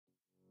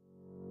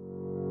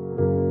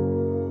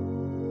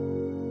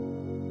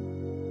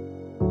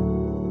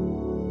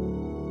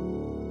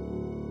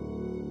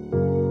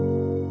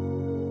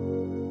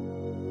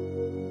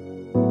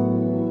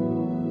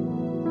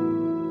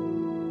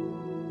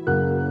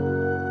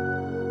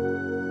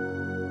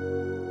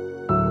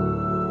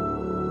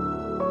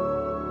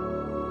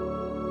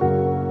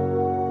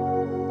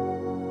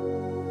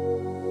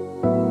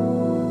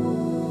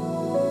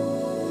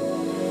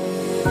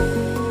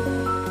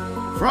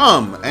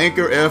From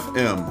Anchor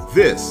FM,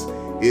 this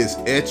is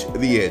Etch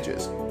the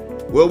Edges,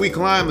 where we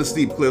climb the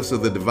steep cliffs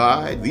of the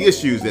divide, the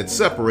issues that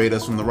separate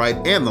us from the right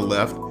and the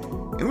left,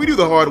 and we do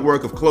the hard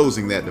work of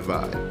closing that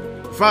divide.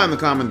 To find the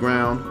common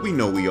ground we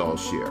know we all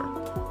share.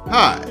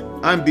 Hi,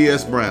 I'm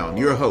B.S. Brown,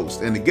 your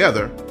host, and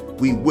together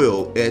we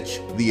will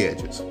etch the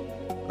edges.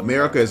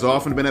 America has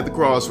often been at the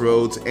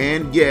crossroads,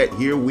 and yet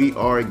here we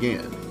are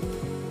again.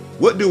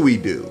 What do we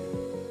do?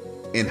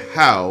 And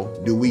how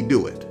do we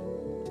do it?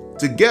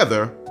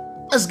 Together,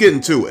 let's get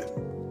into it.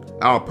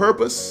 Our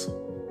purpose?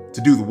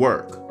 To do the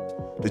work.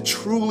 To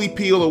truly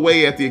peel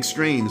away at the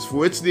extremes,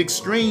 for it's the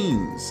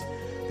extremes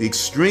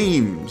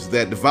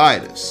that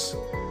divide us.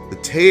 The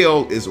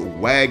tail is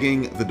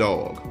wagging the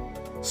dog.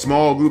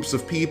 Small groups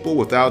of people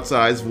with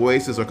outsized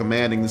voices are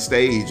commanding the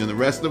stage, and the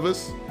rest of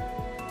us?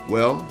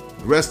 Well,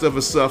 the rest of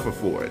us suffer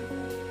for it.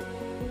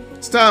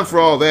 It's time for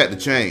all that to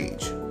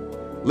change.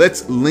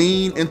 Let's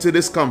lean into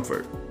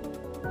discomfort.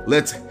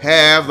 Let's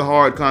have the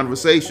hard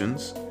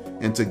conversations,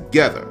 and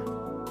together,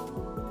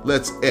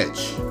 let's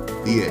etch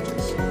the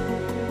edges.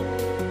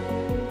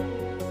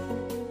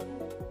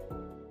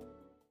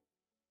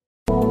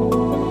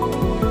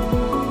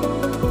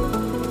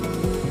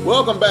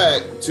 Welcome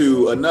back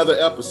to another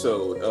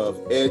episode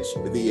of Etch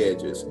the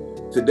Edges.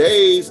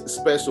 Today's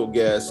special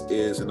guest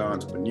is an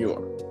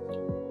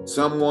entrepreneur,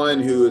 someone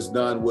who has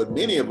done what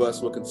many of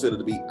us would consider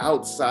to be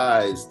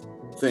outsized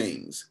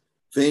things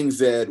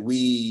that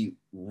we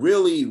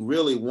really,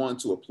 really want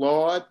to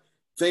applaud,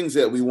 things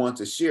that we want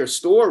to share,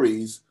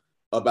 stories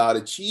about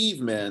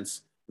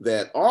achievements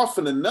that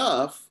often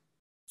enough,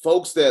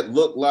 folks that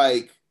look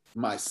like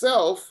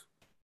myself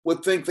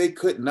would think they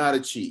could not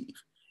achieve.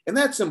 And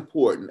that's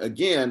important.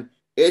 Again,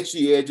 Etch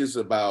the Edges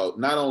about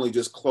not only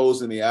just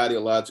closing the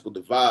ideological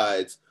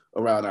divides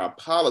around our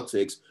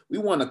politics, we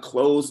want to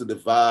close the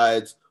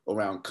divides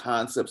around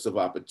concepts of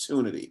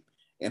opportunity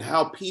and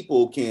how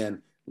people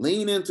can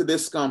lean into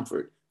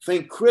discomfort,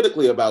 think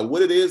critically about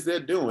what it is they're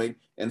doing,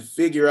 and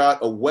figure out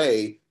a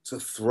way to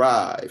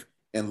thrive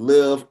and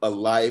live a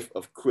life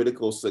of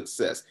critical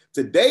success.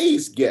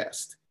 Today's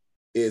guest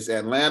is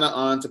Atlanta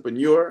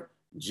entrepreneur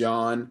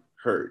John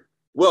Hurt.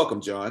 Welcome,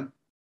 John.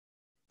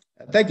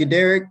 Thank you,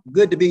 Derek.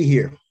 Good to be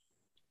here.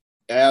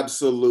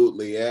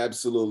 Absolutely.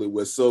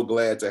 We're so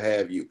glad to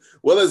have you.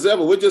 Well, as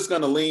ever, we're just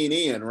going to lean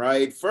in,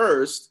 right?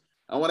 First,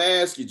 I want to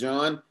ask you,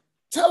 John,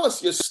 tell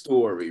us your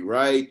story,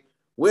 right?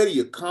 Where do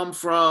you come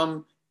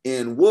from?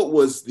 And what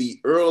was the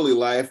early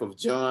life of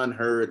John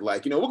Hurt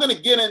like? We're going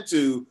to get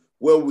into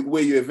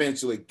where you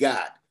eventually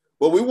got,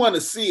 but we want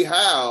to see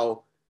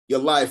how your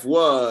life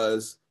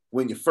was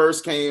when you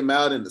first came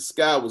out and the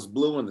sky was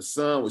blue and the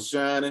sun was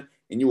shining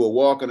and you were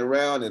walking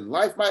around and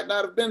life might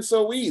not have been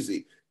so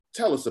easy.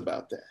 Tell us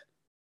about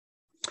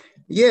that.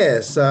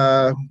 Yes,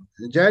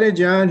 Johnny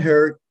John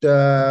Hurt,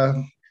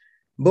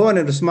 born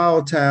in a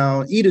small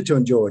town,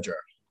 Etching, Georgia,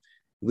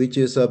 which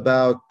is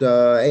about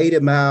 80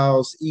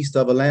 miles east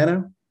of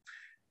Atlanta.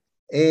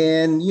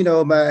 And,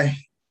 my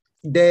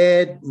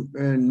dad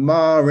and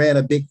mom ran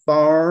a big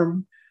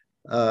farm.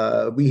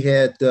 We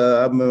had,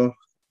 I'm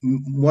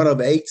one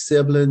of 8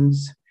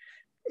 siblings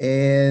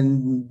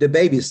and the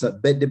baby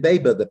of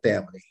the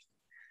family.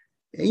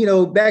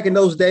 And, back in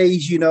those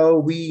days,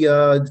 we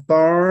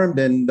farmed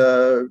and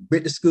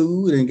went to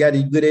school and got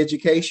a good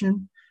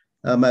education.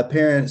 My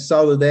parents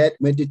saw to that,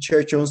 went to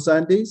church on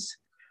Sundays.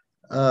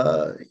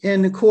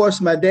 And of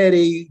course, my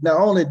daddy, not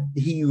only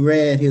he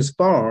ran his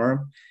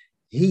farm,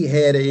 he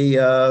had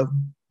a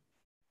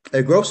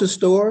grocery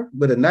store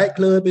with a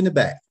nightclub in the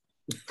back.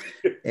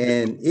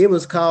 And it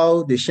was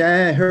called the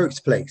Shine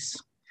Hurt's Place.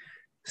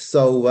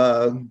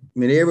 So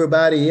when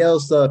everybody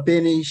else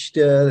finished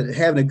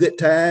having a good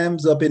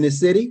times up in the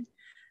city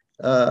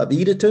of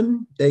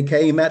Edenton, they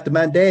came out to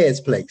my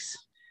dad's place,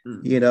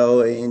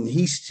 and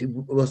he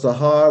was a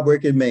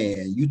hardworking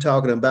man. You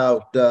talking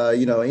about,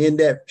 in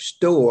that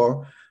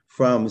store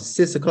from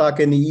 6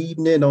 o'clock in the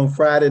evening on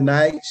Friday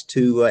nights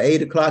to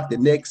 8 o'clock the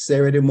next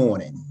Saturday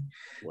morning.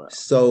 Wow.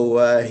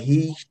 So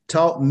he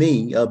taught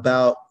me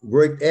about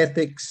work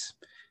ethics,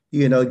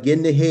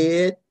 getting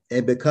ahead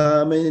and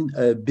becoming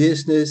a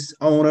business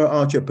owner,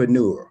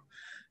 entrepreneur.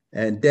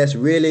 And that's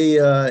really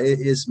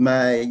is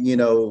my,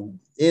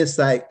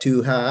 insight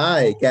to how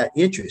I got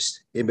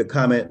interest in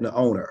becoming an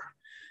owner.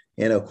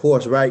 And of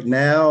course, right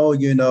now,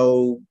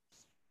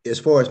 as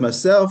far as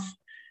myself,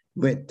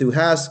 went through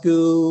high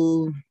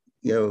school,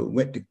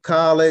 went to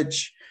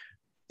college,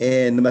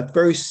 and my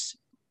first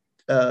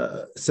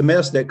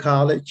semester at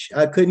college,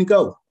 I couldn't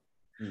go.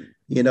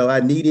 I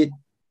needed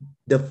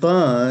the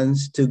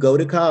funds to go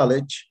to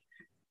college.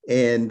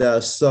 And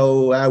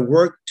so I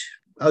worked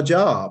a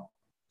job,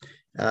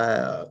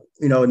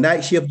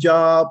 night shift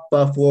job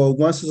for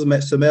one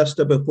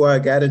semester before I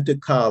got into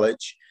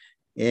college.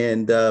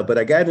 And but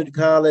I got into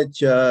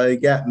college,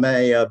 got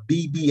my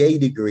BBA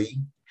degree.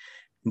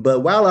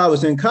 But while I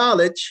was in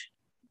college,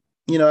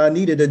 I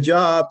needed a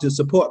job to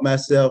support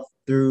myself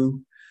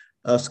through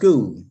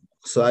school.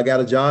 So I got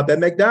a job at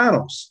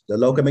McDonald's, the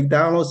local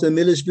McDonald's in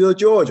Milledgeville,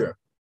 Georgia.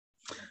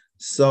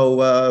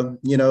 So,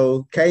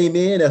 came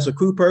in as a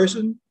crew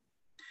person,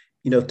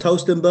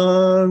 toasting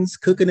buns,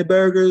 cooking the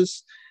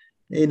burgers,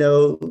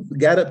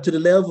 got up to the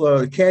level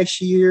of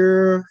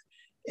cashier.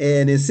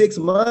 And in 6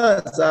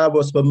 months, I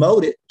was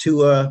promoted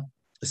to a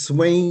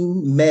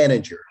swing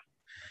manager.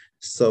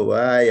 So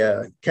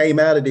I came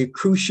out of the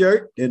crew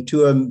shirt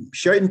into a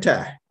shirt and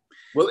tie.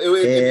 Well,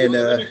 And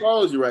let me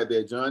pause you right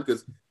there, John,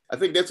 because I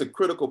think that's a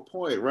critical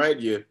point, right?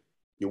 You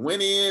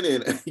went in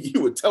and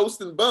you were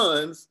toasting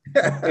buns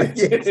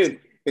yes,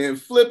 and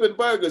flipping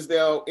burgers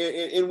now,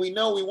 and we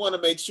know we want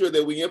to make sure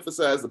that we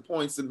emphasize the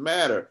points that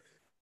matter.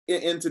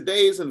 In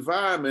today's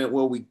environment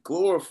where we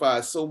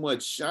glorify so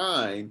much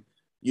shine,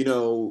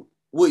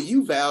 what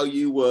you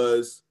value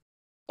was,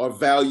 or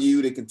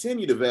valued and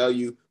continue to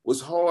value, was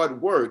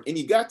hard work. And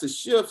you got to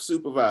shift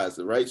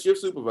supervisor, right?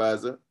 Shift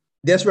supervisor.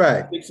 that's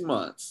right. 6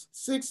 months.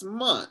 6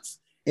 months.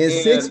 In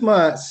six And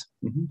months,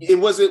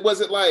 was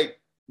it like,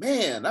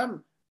 man,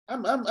 I'm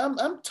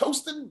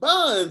toasting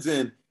buns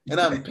and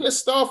I'm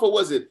pissed off, or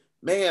was it,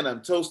 man,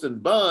 I'm toasting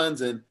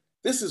buns and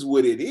this is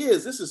what it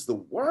is. This is the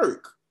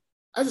work.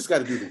 I just got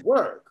to do the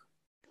work.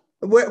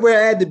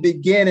 we're at the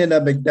beginning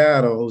of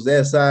McDonald's.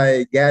 As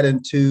I got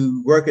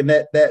into working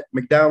at that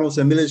McDonald's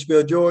in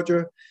Millersville,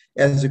 Georgia,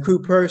 as a crew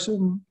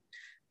person,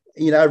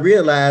 I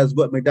realized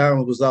what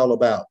McDonald's was all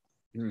about.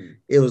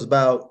 It was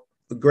about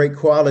great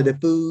quality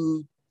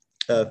food,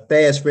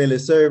 fast, friendly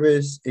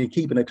service, and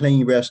keeping a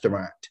clean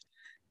restaurant.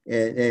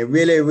 And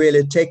really,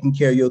 really taking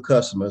care of your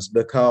customers,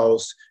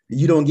 because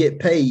you don't get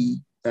paid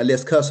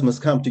unless customers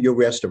come to your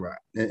restaurant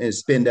and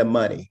spend their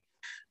money.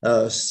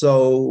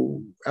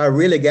 So I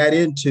really got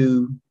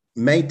into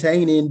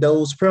maintaining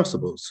those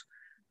principles,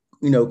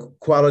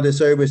 quality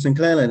service and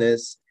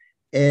cleanliness.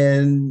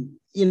 And,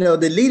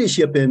 the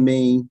leadership in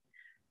me,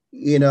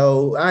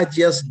 I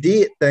just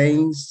did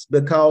things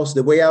because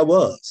the way I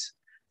was.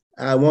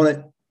 I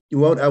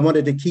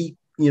wanted to keep,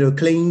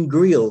 clean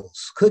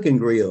grills, cooking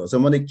grills. I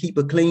wanted to keep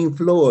a clean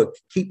floor,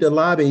 keep the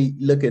lobby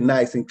looking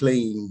nice and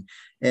clean,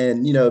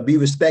 and, be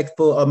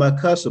respectful of my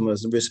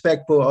customers and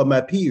respectful of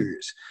my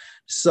peers.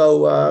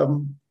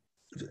 So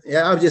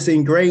yeah, I was just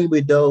ingrained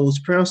with those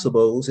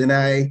principles, and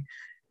I,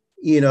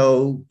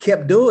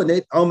 kept doing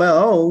it on my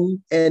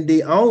own. And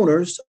the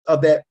owners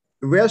of that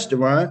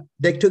restaurant,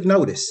 they took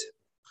notice.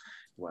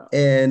 Wow.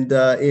 And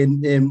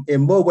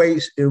in more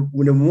ways than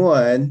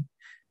one,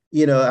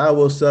 I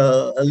was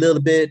a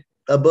little bit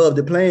above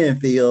the playing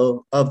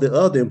field of the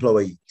other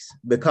employees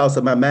because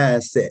of my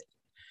mindset.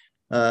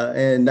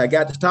 And I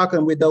got to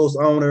talking with those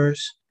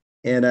owners,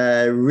 and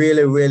I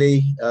really,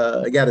 really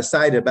got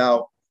excited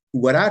about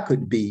what I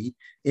could be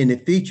in the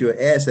future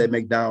as a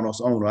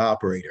McDonald's owner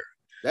operator.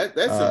 That's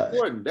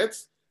important.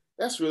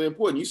 That's really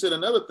important. You said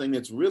another thing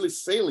that's really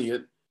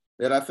salient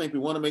that I think we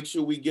want to make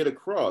sure we get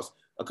across.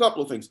 A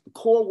couple of things.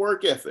 Core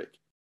work ethic.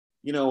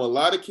 A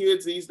lot of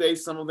kids these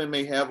days, some of them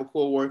may have a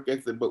core work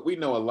ethic, but we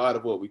know a lot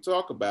of what we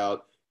talk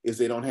about is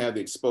they don't have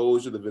the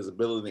exposure, the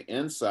visibility, the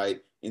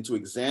insight into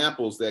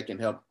examples that can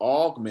help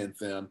augment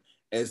them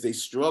as they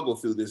struggle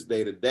through this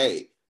day to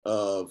day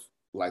of,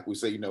 like we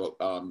say,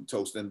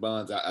 toasting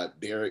buns.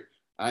 Derek,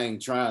 I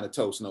ain't trying to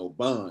toast no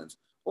buns.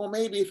 Or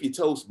maybe if you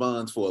toast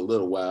buns for a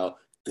little while,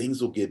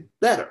 things will get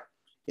better.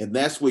 And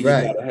that's where you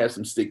Right. got to have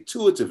some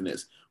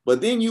stick-to-itiveness.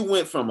 But then you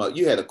went from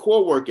you had a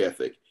core work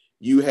ethic,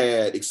 you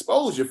had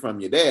exposure from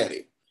your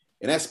daddy,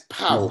 and that's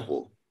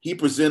powerful. He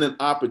presented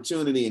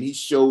opportunity and he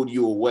showed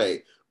you a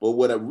way. But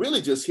what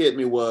really just hit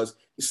me was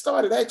he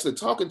started actually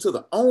talking to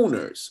the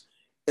owners.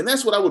 And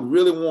that's what I would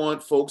really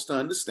want folks to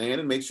understand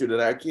and make sure that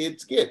our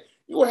kids get.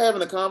 You were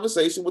having a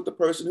conversation with the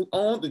person who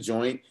owned the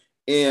joint,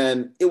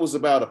 and it was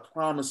about a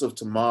promise of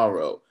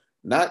tomorrow,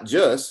 not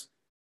just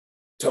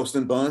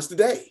toasting buns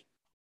today.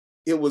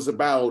 It was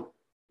about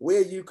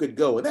where you could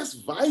go. And that's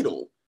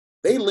vital.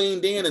 They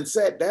leaned in and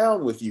sat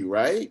down with you,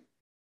 right?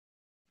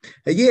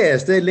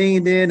 Yes, they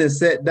leaned in and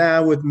sat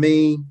down with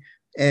me,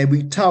 and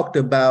we talked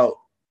about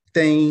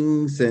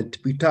things, and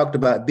we talked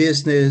about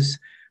business.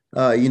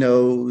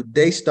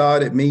 They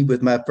started me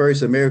with my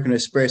first American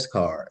Express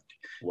card.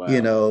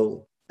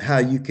 Wow. How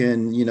you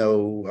can,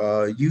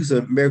 use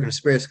an American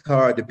Express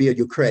card to build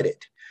your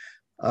credit.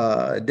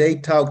 They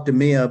talked to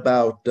me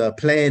about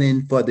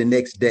planning for the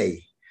next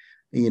day.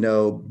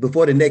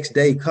 Before the next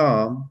day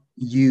come,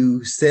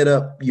 you set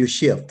up your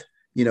shift.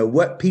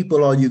 What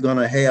people are you going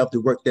to have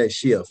to work that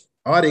shift?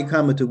 Are they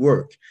coming to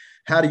work?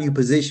 How do you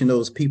position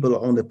those people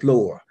on the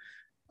floor?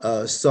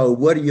 So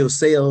what are your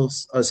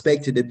sales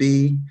expected to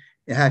be?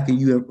 And how can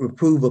you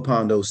improve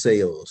upon those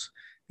sales?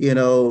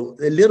 The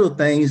little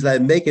things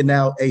like making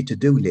out a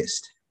to-do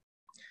list,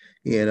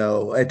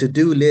 a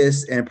to-do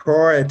list, and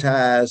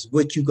prioritize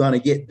what you're going to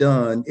get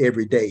done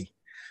every day.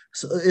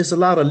 So it's a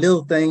lot of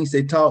little things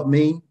they taught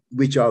me,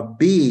 which are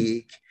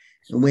big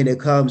when it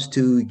comes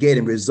to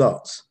getting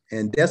results.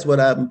 And that's what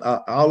I'm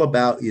all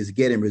about, is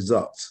getting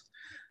results.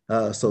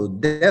 So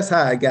that's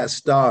how I got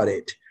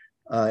started.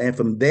 And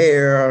from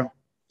there,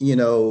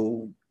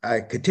 I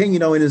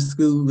continued on in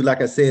school.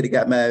 Like I said, I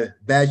got my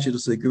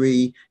bachelor's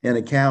degree in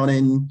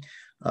accounting.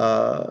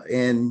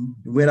 and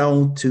went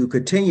on to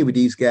continue with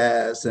these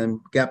guys and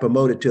got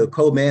promoted to a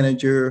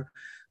co-manager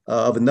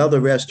of another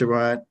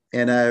restaurant.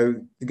 And I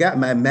got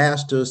my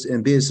master's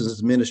in business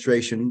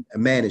administration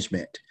and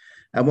management.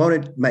 I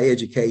wanted my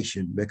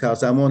education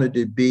because I wanted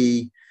to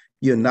be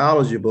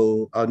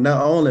knowledgeable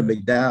not only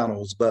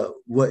McDonald's, but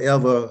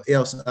whatever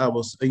else I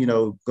was,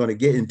 going to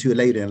get into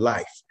later in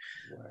life.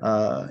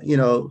 I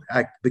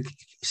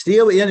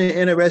still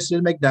interested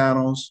in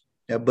McDonald's,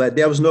 but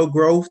there was no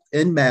growth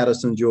in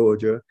Madison,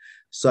 Georgia.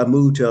 So I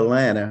moved to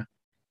Atlanta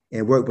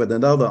and worked with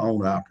another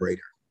owner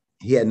operator.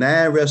 He had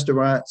 9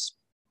 restaurants,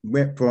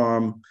 went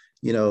from,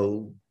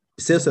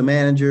 assistant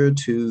manager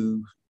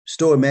to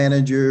store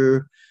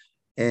manager,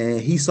 and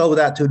he sold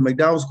out to the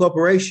McDonald's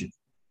Corporation.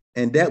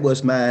 And that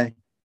was my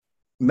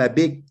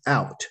big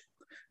out,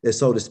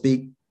 so to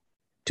speak,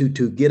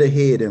 to get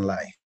ahead in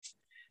life.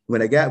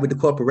 When I got with the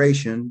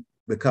corporation,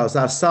 because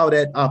I saw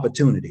that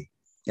opportunity,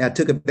 and I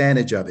took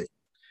advantage of it.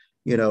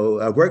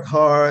 I worked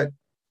hard,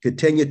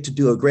 continued to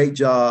do a great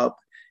job,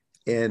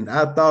 and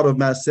I thought of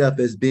myself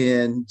as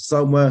being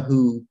someone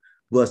who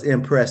was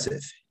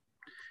impressive.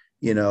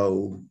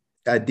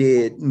 I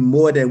did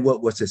more than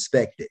what was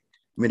expected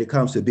when it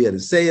comes to building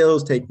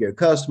sales, taking care of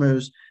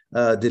customers,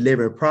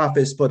 delivering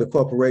profits for the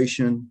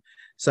corporation.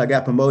 So I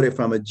got promoted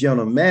from a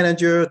general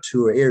manager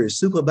to an area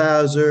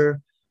supervisor,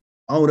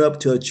 on up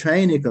to a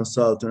training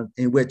consultant,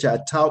 in which I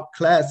taught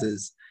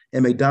classes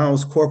in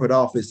McDonald's corporate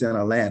office in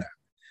Atlanta.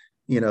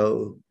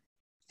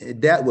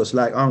 That was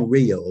like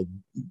unreal,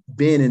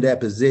 being in that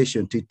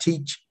position to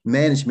teach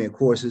management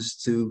courses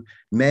to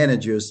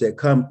managers that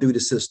come through the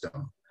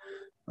system.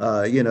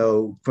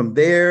 From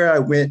there, I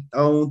went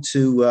on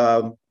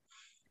to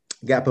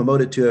got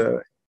promoted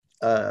to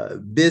a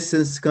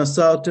business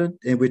consultant,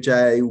 in which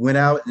I went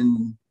out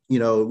and,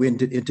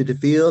 went into the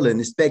field and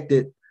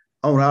inspected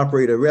owner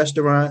operator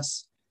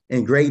restaurants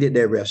and graded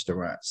their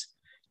restaurants.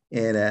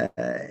 And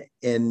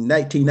in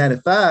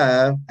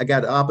 1995, I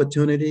got the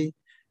opportunity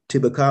to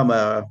become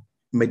a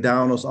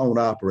McDonald's owner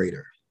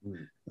operator.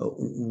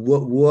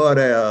 What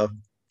a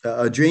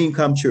dream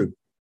come true.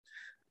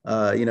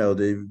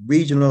 The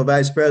regional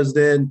vice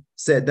president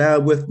sat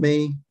down with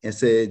me and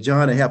said,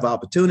 "John, I have an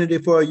opportunity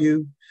for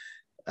you."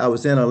 I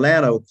was in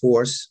Atlanta, of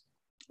course,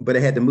 but I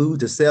had to move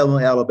to Selma,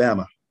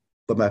 Alabama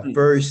for my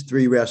first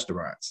 3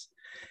 restaurants.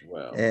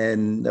 Wow.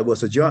 And I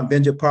was a joint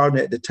venture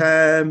partner at the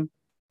time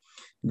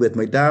with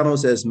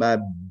McDonald's as my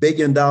 $1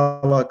 billion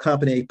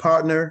company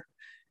partner.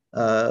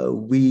 I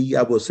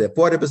was at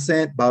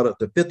 40%, bought up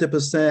to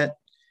 50%,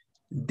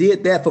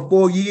 did that for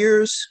 4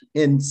 years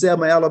in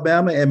Selma,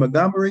 Alabama and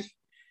Montgomery.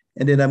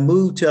 And then I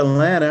moved to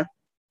Atlanta,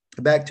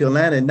 back to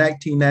Atlanta in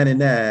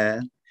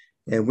 1999,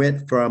 and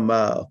went from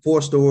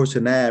 4 stores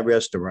to 9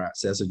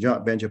 restaurants as a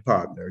joint venture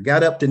partner.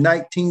 Got up to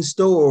 19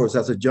 stores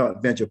as a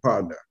joint venture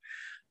partner.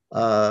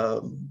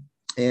 At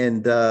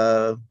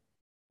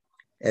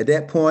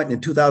that point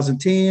in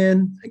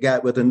 2010, I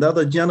got with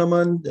another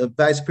gentleman, the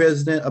vice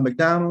president of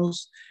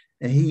McDonald's,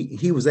 and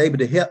he was able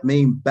to help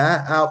me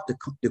buy out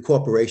the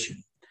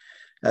corporation.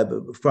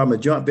 From a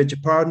joint venture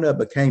partner, I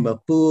became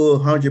a full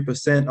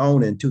 100%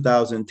 owner in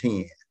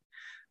 2010.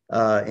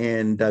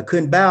 And I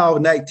couldn't buy all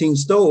 19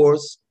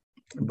 stores,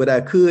 but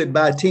I could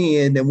buy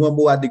 10 and one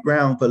more out the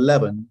ground for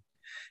 11.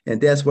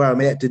 And that's where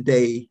I'm at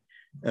today,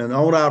 an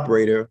owner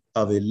operator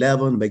of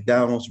 11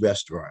 McDonald's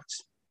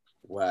restaurants.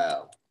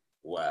 Wow.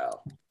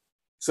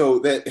 So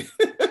that,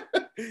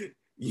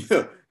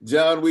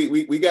 John,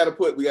 we got to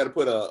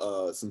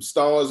put some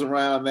stars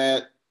around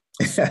that.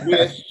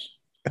 Swish,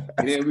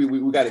 and then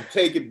we got to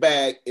take it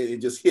back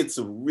and just hit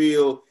some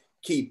real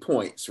key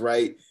points,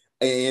 right?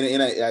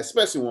 And I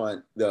especially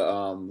want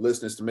the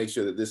listeners to make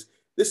sure that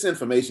this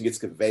information gets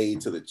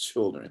conveyed to the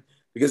children,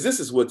 because this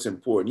is what's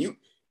important.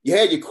 You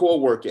had your core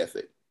work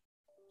ethic.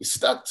 You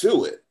stuck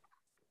to it.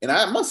 And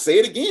I must say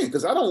it again,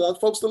 because I don't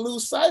want folks to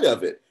lose sight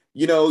of it.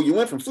 You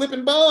went from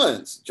flipping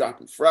buns,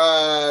 dropping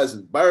fries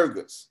and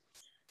burgers.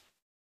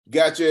 You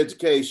got your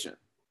education.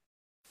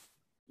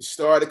 You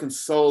started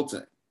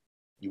consulting.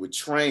 You were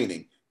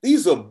training.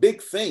 These are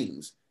big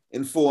things.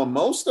 And for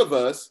most of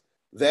us,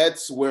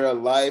 that's where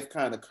life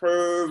kind of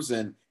curves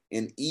and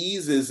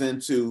eases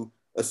into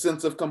a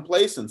sense of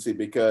complacency,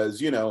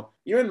 because, you're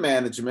in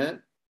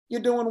management,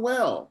 you're doing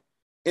well.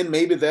 And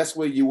maybe that's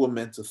where you were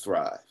meant to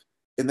thrive.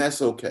 And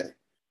that's okay.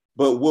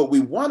 But what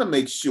we want to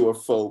make sure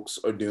folks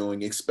are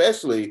doing,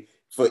 especially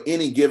for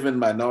any given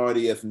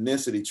minority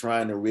ethnicity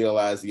trying to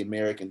realize the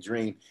American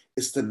dream,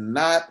 is to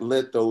not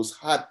let those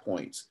hot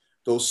points,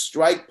 those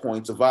strike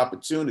points of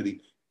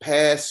opportunity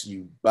pass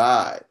you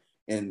by.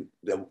 And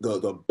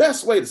the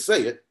best way to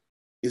say it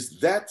is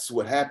that's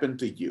what happened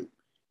to you.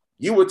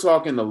 You were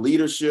talking to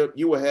leadership,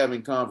 you were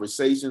having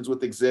conversations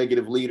with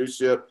executive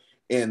leadership,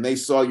 and they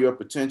saw your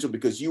potential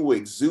because you were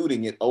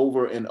exuding it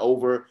over and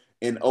over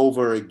and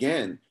over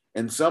again.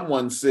 And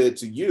someone said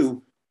to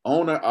you,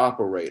 owner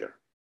operator,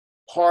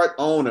 part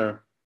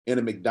owner in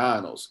a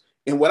McDonald's.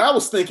 And what I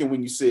was thinking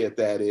when you said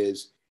that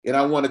is, and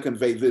I want to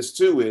convey this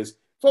too, is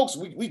folks,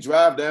 we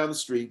drive down the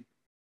street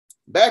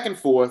back and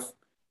forth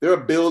There are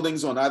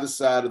buildings on either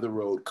side of the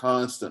road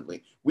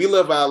constantly. We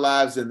live our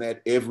lives in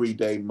that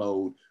everyday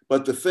mode.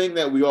 But the thing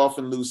that we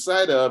often lose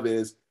sight of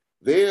is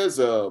there's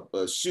a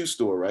shoe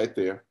store right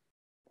there.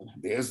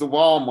 There's the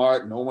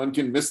Walmart. No one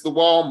can miss the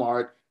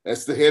Walmart.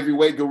 That's the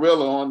heavyweight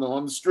gorilla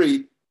on the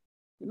street.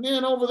 And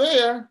then over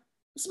there,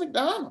 it's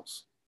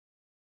McDonald's.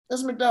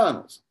 That's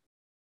McDonald's.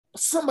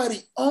 But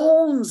somebody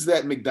owns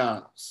that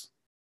McDonald's.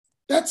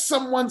 That's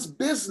someone's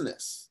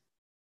business.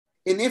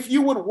 And if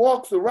you would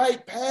walk the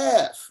right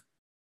path,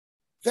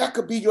 that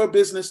could be your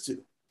business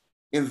too.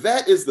 And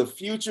that is the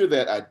future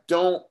that I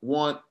don't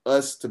want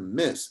us to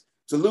miss,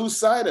 to lose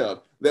sight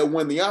of, that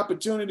when the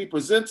opportunity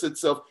presents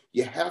itself,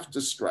 you have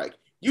to strike.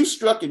 You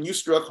struck and you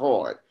struck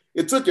hard.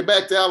 It took you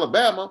back to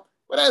Alabama,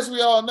 but as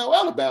we all know,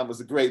 Alabama's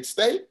a great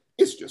state.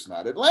 It's just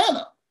not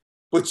Atlanta.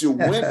 But you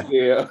went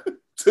there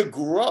to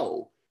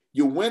grow.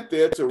 You went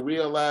there to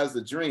realize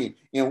the dream.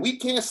 And we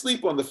can't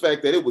sleep on the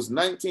fact that it was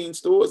 19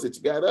 stores that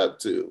you got up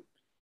to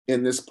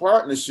in this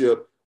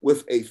partnership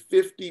with a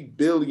 $50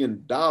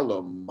 billion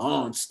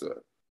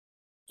monster.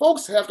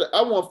 Folks have to,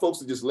 I want folks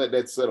to just let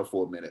that settle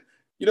for a minute.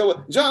 You know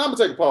what, John, I'm gonna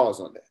take a pause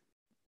on that.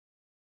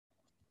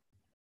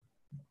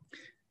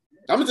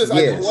 I just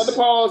want to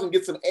pause and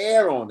get some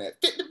air on that.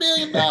 $50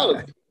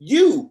 billion.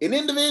 You, an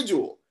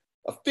individual,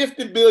 a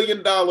 $50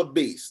 billion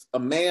beast, a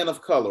man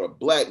of color, a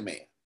black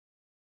man,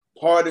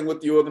 parting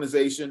with the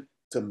organization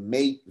to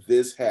make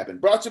this happen.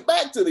 Brought you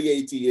back to the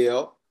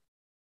ATL,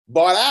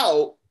 bought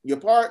out your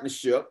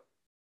partnership,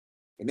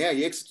 and now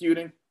you're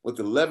executing with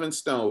 11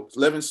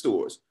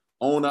 stores,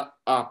 owner,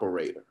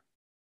 operator.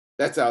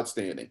 That's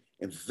outstanding.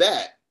 And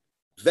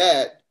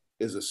that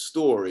is a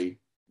story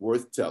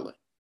worth telling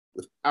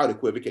without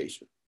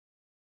equivocation.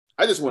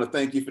 I just want to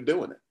thank you for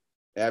doing it.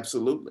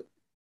 Absolutely.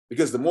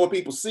 Because the more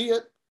people see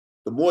it,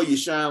 the more you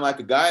shine like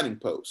a guiding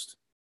post.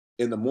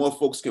 And the more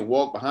folks can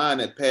walk behind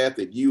that path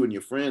that you and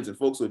your friends and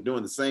folks who are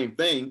doing the same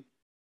thing,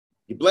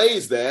 you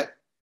blaze that,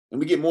 and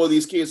we get more of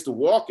these kids to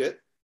walk it.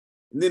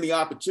 And then the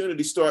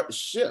opportunities start to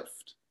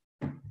shift,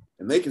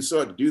 and they can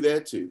start to do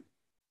that too.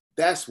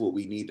 That's what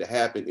we need to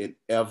happen in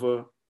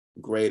ever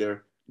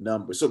greater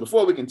numbers. So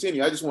before we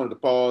continue, I just wanted to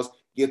pause,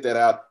 get that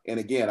out. And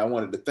again, I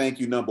wanted to thank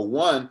you, number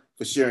one,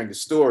 for sharing the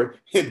story,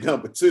 and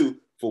number two,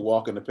 for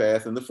walking the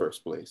path in the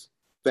first place.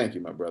 Thank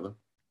you, my brother.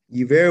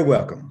 You're very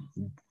welcome.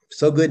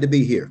 So good to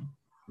be here.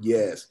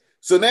 Yes.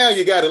 So now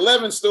you got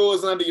 11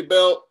 stores under your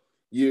belt.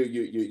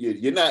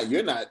 You're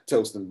not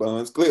toasting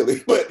buns,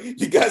 clearly, but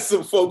you got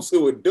some folks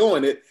who are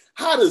doing it.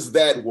 How does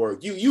that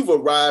work? You've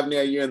arrived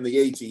now, you're in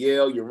the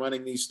ATL, you're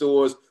running these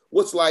stores.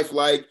 What's life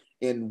like,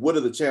 and what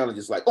are the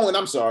challenges like? Oh, and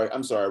I'm sorry,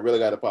 I really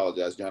got to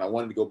apologize, John. I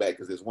wanted to go back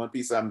because there's one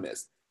piece I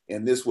missed,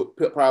 and this would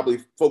probably,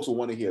 folks will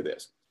want to hear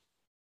this.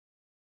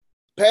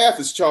 Path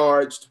is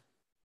charged,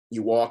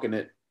 you're walking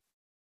it.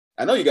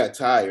 I know you got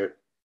tired.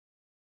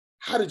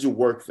 How did you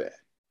work that?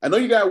 I know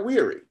you got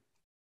weary.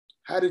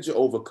 How did you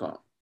overcome?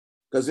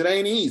 Because it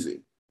ain't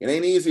easy. It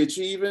ain't easy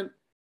achieving,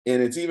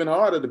 and it's even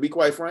harder, to be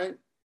quite frank,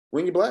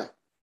 when you're Black.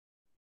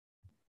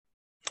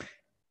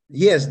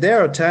 Yes,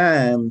 there are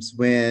times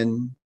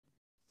when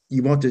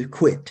you want to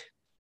quit,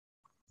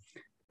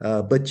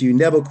 but you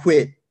never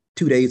quit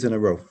 2 days in a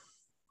row.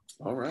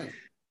 All right.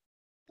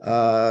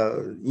 I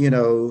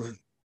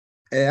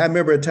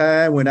remember a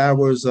time when I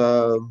was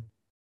a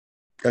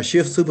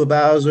shift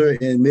supervisor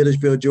in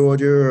Millersville,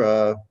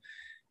 Georgia.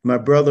 My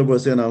brother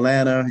was in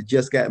Atlanta,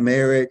 just got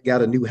married,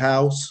 got a new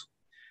house.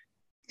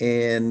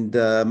 And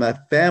my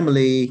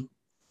family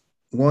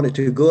wanted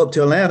to go up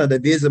to Atlanta to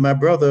visit my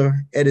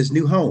brother at his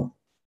new home.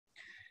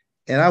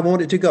 And I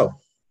wanted to go.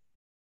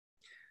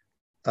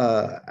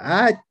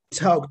 I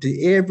talked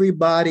to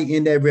everybody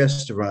in that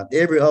restaurant,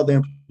 every other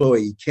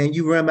employee. Can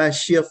you run my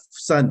shift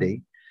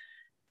Sunday?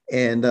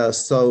 And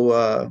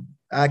so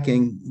I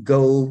can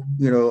go,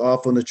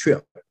 off on a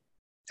trip.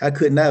 I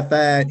could not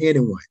find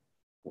anyone.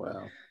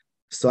 Wow.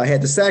 So I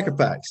had to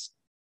sacrifice.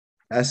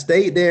 I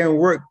stayed there and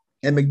worked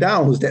at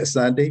McDonald's that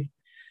Sunday.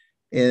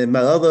 And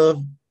my other,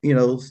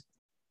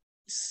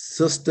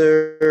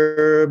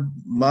 sister,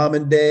 mom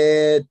and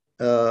dad,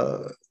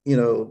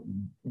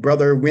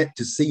 brother went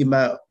to see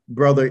my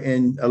brother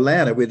in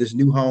Atlanta with his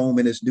new home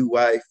and his new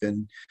wife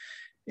and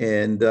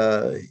to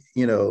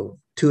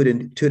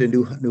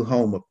the new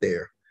home up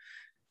there.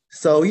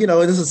 So,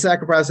 this is a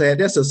sacrifice I had.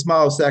 That's a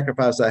small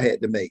sacrifice I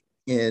had to make.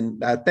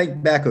 And I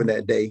think back on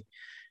that day,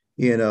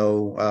 I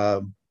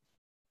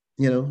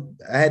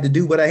had to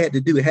do what I had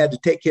to do. I had to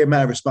take care of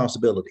my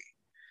responsibility.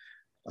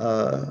 There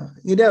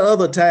are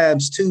other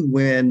times too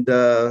when,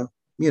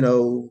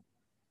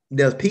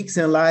 there's peaks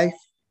in life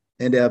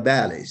and there are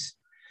valleys.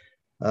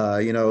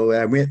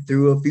 I went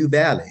through a few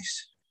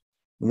valleys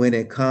when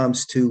it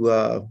comes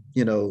to,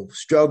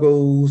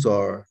 struggles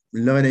or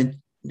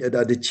learning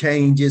the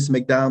changes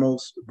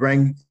McDonald's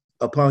bring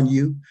upon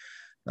you.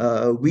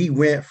 We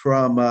went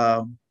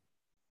from,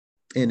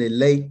 in the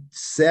late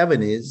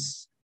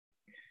 70s,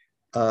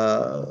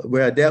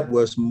 where that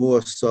was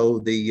more so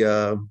the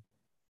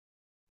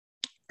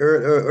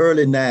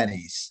early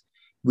 90s.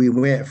 We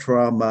went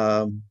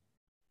from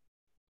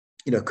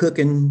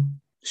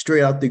cooking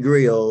straight out the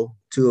grill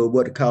to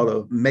what they call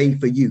a made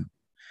for you.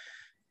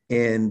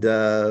 And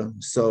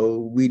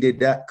so we did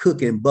that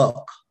cook in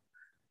bulk.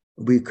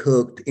 We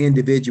cooked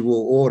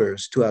individual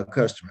orders to our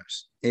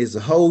customers. It's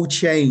a whole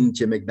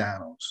change in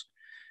McDonald's.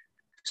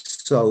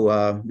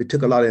 So it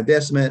took a lot of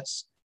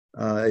investments.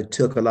 It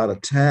took a lot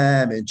of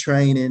time and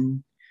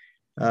training,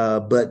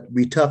 but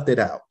we toughed it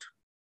out.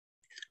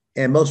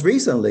 And most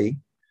recently,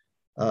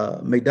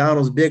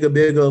 McDonald's bigger,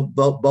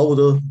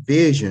 bolder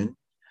vision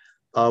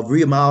of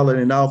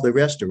remodeling all the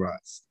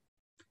restaurants,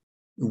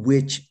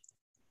 which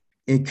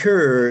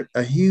incurred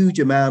a huge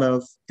amount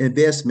of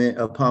investment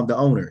upon the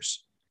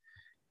owners.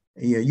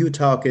 You're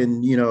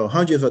talking,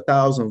 hundreds of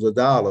thousands of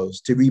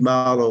dollars to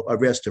remodel a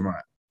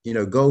restaurant,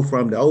 go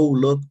from the old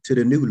look to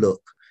the new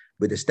look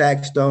with the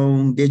stacked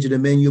stone, digital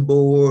menu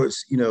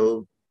boards,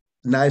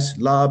 nice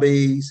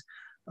lobbies,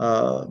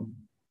 ordering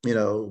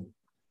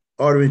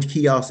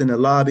kiosks in the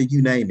lobby,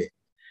 you name it.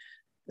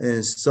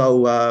 And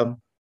so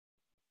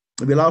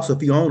we lost a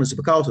few owners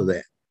because of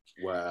that.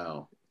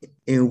 Wow.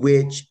 In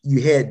which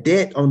you had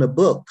debt on the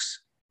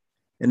books.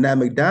 And now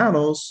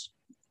McDonald's,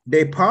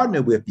 they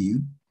partner with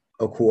you,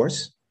 of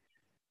course,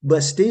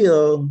 but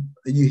still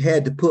you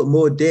had to put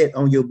more debt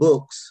on your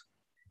books,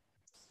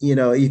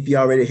 if you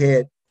already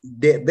had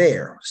debt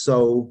there.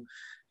 So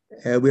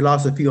we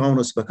lost a few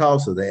owners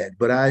because of that.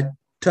 But I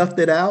toughed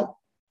it out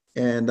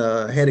and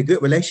had a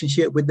good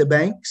relationship with the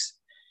banks,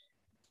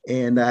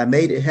 and I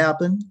made it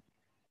happen.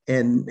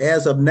 And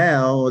as of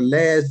now,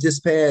 this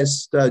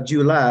past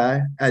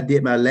July, I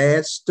did my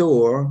last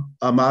store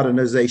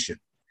modernization.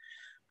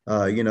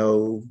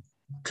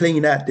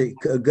 Cleaned out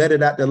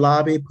gutted out the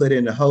lobby, put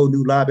in a whole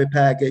new lobby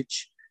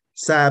package,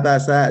 side by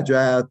side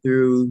drive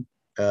through,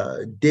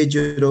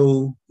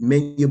 digital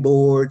menu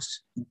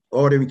boards,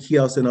 ordering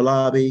kiosks in the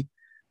lobby,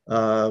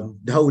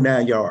 the whole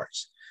 9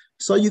 yards.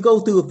 So you go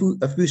through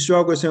a few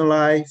struggles in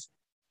life,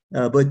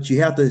 but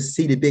you have to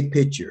see the big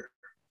picture.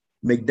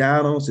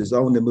 McDonald's is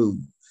on the move.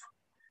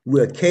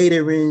 We're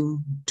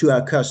catering to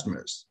our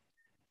customers.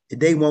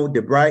 They want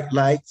the bright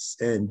lights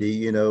and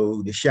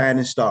the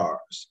shining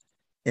stars.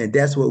 And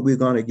that's what we're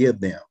going to give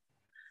them.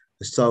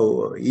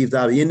 So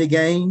either in the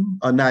game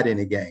or not in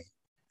the game.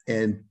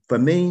 And for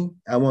me,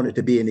 I wanted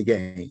to be in the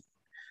game.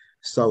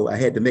 So I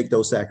had to make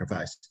those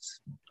sacrifices.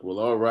 Well,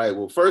 all right.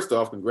 Well, first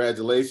off,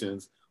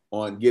 congratulations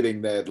on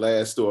getting that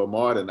last store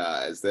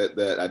modernized.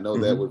 That I know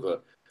that was a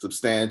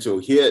substantial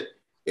hit,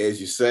 as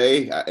you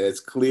say.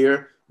 It's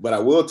clear. But I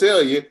will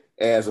tell you,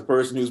 as a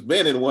person who's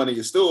been in one of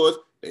your stores,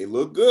 they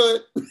look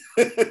good.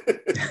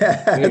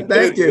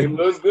 Thank you. They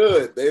look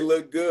good. They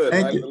look good.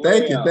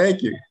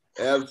 Thank you.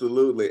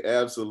 Absolutely.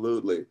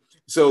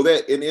 So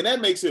that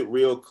makes it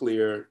real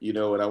clear,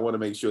 and I want to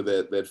make sure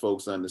that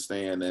folks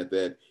understand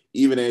that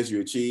even as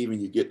you achieve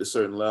and you get to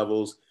certain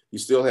levels, you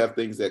still have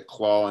things that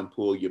claw and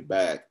pull you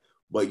back.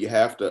 But you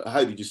have to,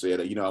 how did you say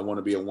that? I want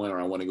to be a winner.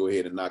 I want to go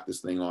ahead and knock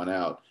this thing on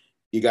out.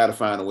 You got to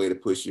find a way to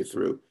push you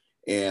through.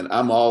 And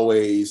I'm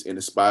always an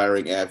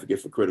aspiring advocate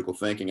for critical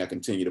thinking. I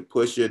continue to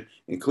push it.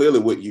 And clearly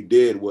what you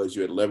did was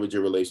you had leveraged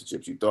your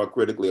relationships. You thought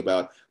critically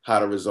about how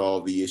to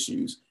resolve the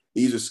issues.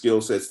 These are skill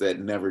sets that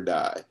never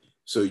die.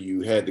 So you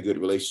had the good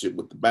relationship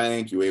with the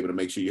bank. You were able to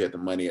make sure you had the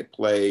money at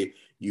play.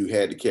 You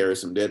had to carry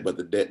some debt, but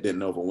the debt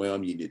didn't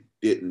overwhelm you. It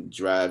didn't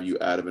drive you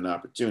out of an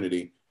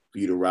opportunity for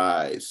you to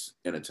rise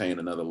and attain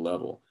another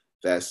level.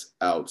 That's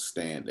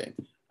outstanding.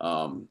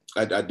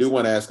 I do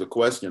want to ask a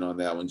question on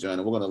that one, John,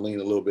 and we're going to lean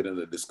a little bit into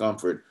the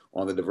discomfort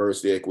on the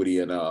diversity, equity,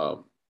 and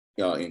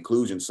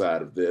inclusion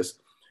side of this.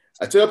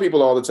 I tell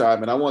people all the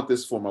time, and I want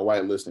this for my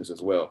white listeners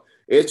as well.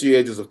 Etching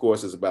Edges, of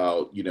course, is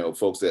about,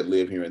 folks that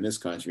live here in this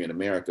country, in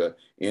America,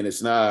 and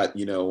it's not,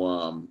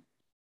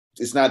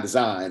 it's not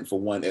designed for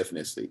one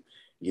ethnicity.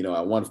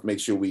 I want to make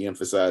sure we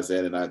emphasize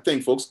that, and I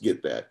think folks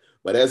get that.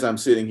 But as I'm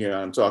sitting here,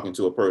 I'm talking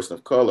to a person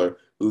of color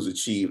who's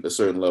achieved a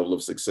certain level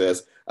of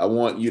success. I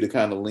want you to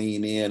kind of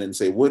lean in and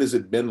say, what has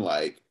it been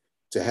like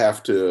to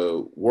have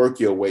to work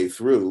your way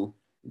through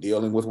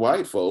dealing with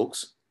white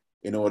folks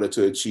in order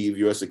to achieve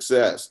your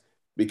success?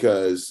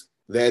 Because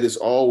that is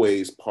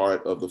always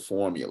part of the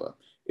formula.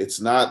 It's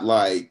not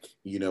like,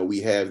 we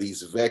have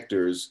these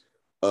vectors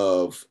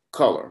of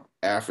color,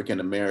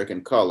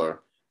 African-American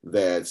color,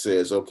 that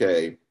says,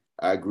 okay,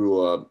 I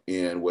grew up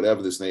in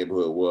whatever this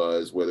neighborhood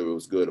was, whether it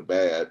was good or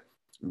bad,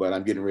 but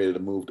I'm getting ready to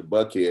move to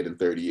Buckhead in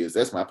 30 years.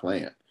 That's my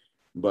plan.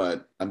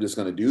 But I'm just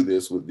going to do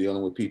this with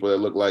dealing with people that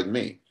look like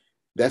me.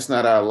 That's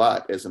not our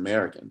lot as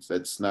Americans.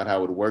 That's not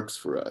how it works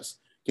for us.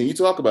 Can you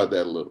talk about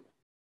that a little?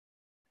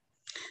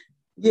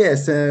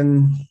 Yes,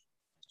 and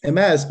in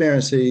my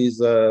experiences,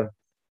 a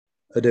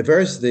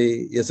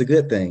diversity is a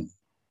good thing.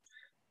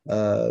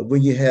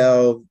 When you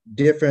have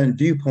different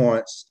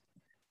viewpoints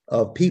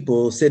of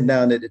people sitting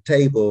down at the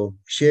table,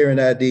 sharing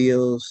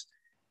ideas,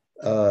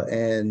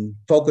 and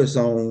focus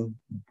on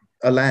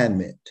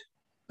alignment,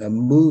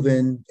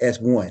 moving as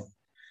one.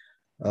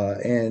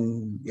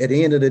 And at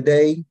the end of the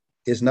day,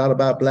 it's not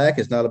about black,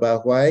 it's not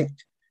about white,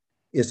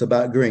 it's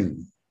about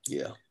green.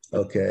 Yeah.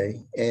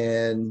 Okay.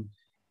 And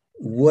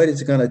what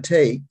it's going to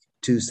take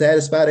to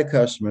satisfy the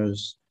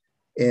customers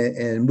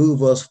and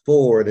move us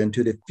forward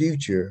into the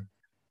future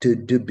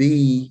to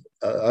be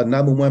a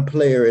number one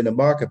player in the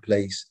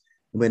marketplace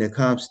when it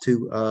comes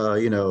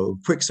to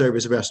quick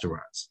service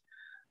restaurants.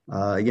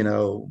 You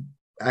know,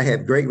 I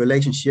have great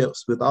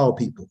relationships with all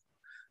people.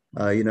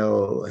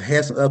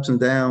 Had some ups and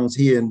downs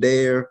here and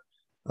there,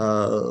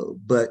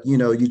 but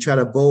you try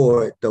to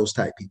avoid those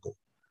type people.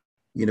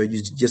 You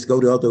just go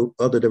the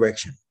other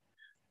direction.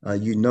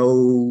 You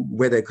know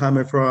where they're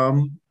coming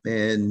from,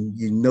 and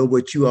you know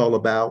what you all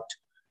about,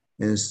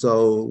 and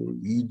so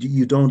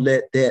you don't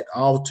let that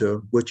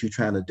alter what you're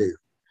trying to do.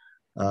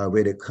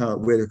 Where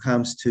it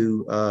comes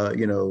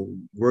to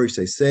words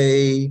they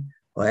say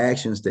or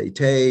actions they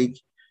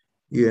take,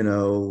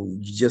 you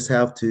just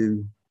have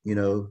to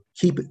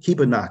keep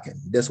it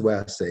knocking. That's what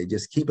I say.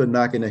 Just keep it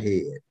knocking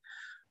ahead.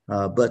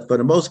 But for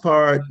the most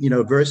part,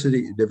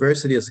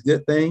 diversity is a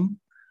good thing.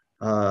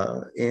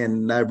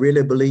 And I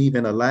really believe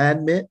in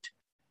alignment,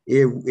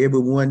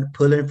 everyone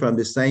pulling from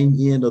the same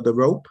end of the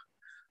rope.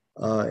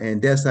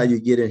 And that's how you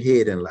get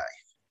ahead in life.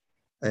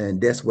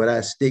 And that's what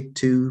I stick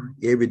to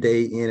every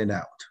day in and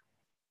out.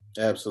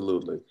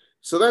 Absolutely.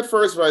 So that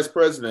first vice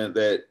president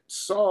that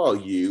saw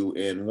you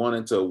and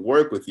wanted to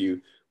work with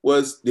you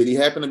did he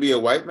happen to be a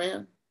white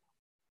man?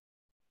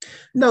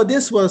 No,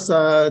 this was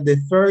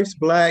the first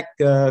Black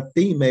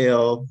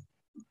female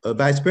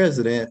vice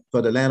president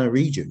for the Atlanta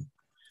region.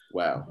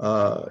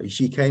 Wow.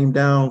 She came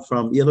down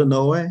from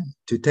Illinois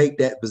to take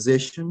that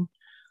position.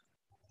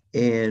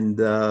 And,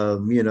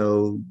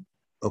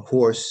 of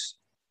course,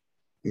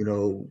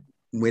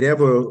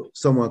 whenever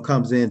someone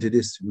comes into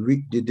this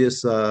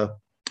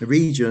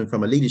region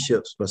from a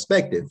leadership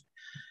perspective,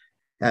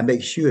 I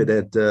make sure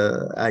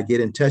that I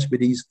get in touch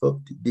with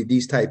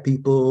these type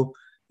people,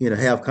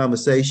 have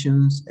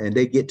conversations, and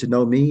they get to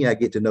know me. I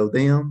get to know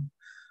them.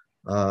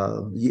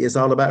 It's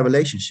all about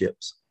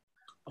relationships.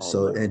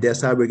 And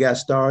that's how we got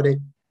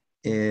started.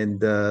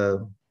 And,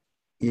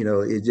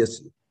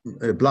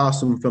 it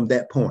blossomed from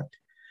that point.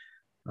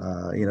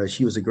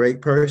 She was a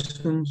great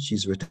person.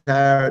 She's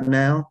retired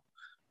now.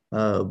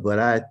 But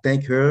I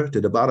thank her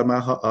to the bottom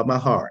of my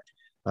heart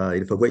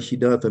for what she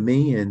done for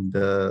me and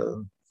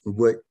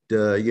what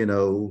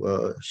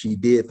she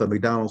did for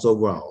McDonald's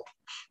overall.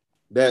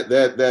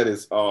 That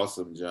is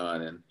awesome,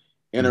 John. And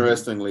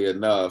interestingly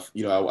enough,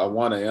 I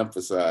want to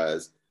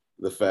emphasize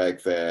the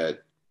fact that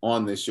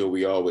on this show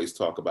we always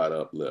talk about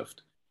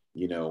uplift.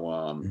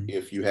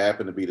 If you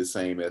happen to be the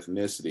same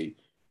ethnicity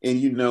and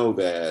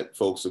that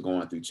folks are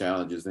going through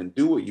challenges, then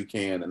do what you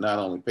can and not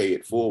only pay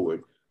it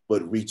forward,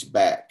 but reach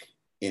back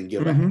and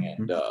give a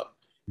hand up.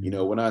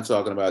 We're not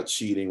talking about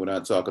cheating. We're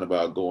not talking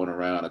about going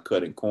around and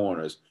cutting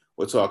corners.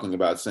 We're talking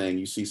about saying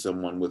you see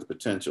someone with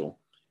potential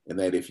and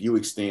that if you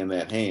extend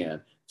that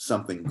hand,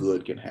 something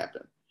good can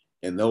happen.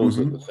 And those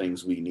are the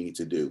things we need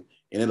to do.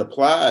 And it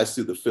applies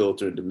to the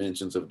filter and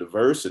dimensions of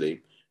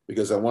diversity,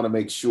 because I want to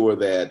make sure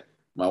that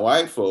my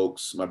white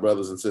folks, my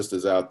brothers and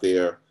sisters out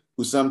there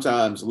who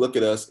sometimes look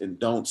at us and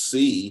don't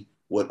see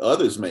what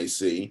others may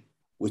see,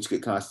 which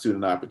could constitute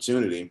an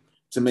opportunity,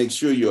 to make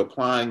sure you're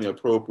applying the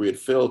appropriate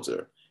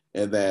filter,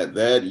 and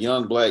that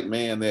young Black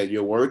man that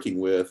you're working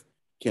with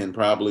can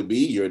probably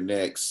be your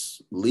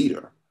next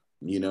leader,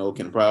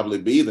 can probably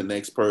be the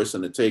next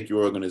person to take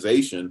your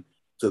organization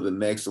to the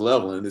next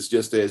level. And it's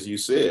just as you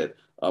said,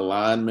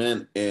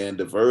 alignment and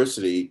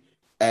diversity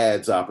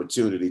adds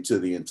opportunity to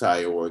the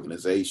entire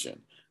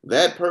organization.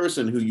 That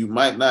person who you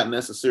might not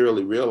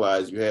necessarily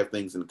realize you have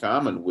things in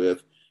common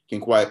with can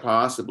quite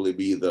possibly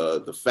be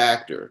the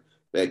factor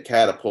that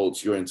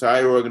catapults your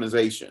entire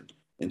organization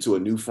into a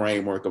new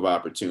framework of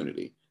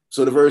opportunity.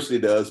 So diversity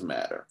does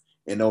matter.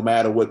 And no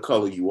matter what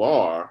color you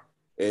are,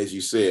 as you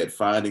said,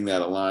 finding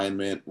that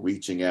alignment,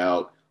 reaching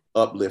out,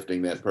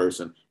 uplifting that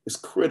person is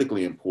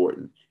critically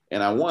important.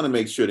 And I want to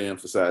make sure to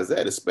emphasize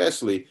that,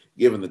 especially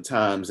given the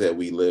times that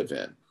we live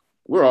in.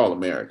 We're all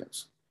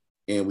Americans,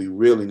 and we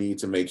really need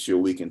to make sure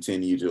we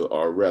continue to,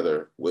 or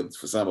rather,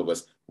 for some of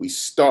us, we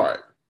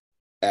start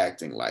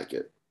acting like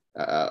it.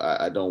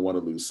 I don't want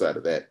to lose sight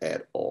of that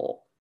at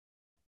all.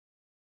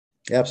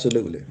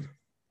 Absolutely.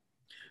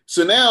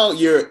 So now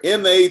you're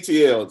in the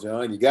ATL,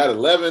 John. You got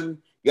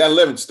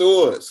 11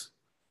 stores.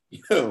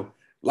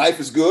 Life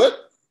is good.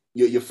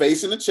 You're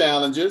facing the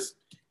challenges.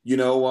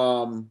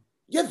 You're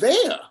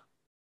there.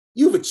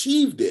 You've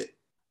achieved it.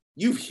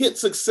 You've hit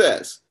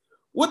success.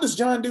 What does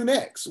John do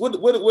next?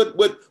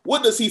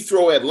 What does he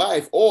throw at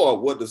life, or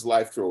what does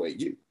life throw at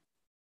you?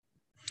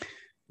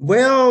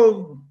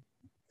 Well,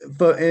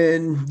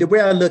 and the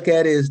way I look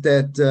at it is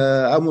that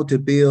I want to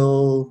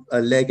build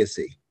a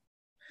legacy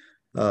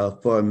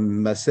for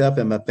myself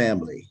and my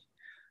family.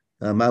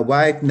 My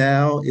wife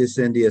now is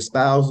in the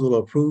spousal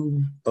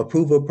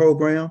approval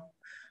program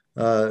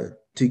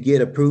to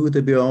get approved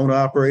to be an owner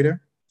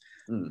operator.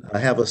 I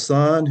have a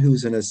son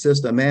who's an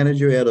assistant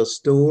manager at a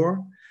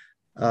store,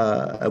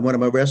 at one of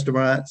my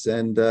restaurants,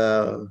 and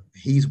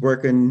he's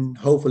working,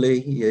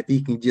 hopefully, if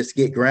he can just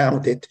get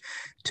grounded,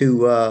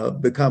 to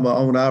become an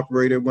owner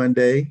operator one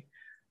day.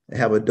 I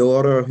have a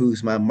daughter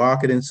who's my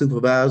marketing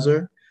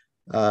supervisor.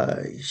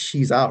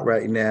 She's out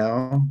right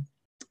now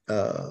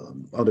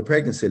on the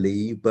pregnancy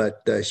leave,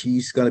 but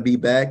she's going to be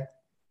back,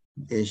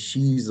 and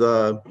she's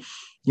hopefully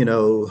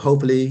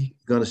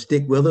going to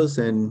stick with us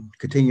and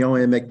continue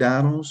on in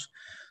McDonald's.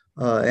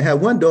 I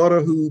have one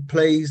daughter who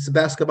plays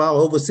basketball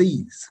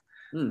overseas.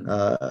 Hmm.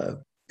 Uh,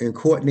 and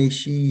Courtney,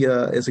 she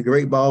is a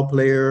great ball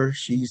player.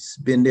 She's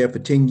been there for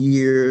 10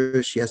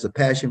 years. She has a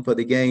passion for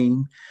the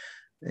game.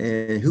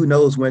 And who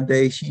knows, one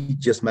day she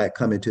just might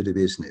come into the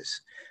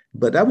business.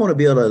 But I want to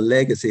build a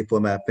legacy for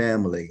my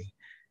family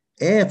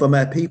and for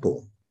my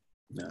people.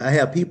 I Nice.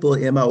 have people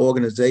in my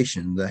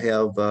organization. I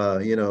have,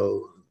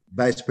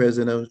 vice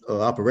president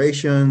of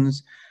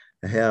operations.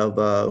 I have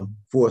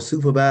four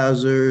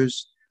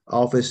supervisors,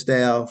 office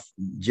staff,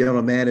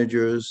 general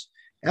managers.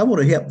 I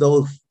want to help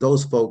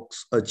those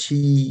folks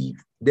achieve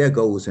their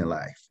goals in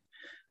life.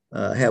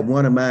 Have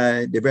one of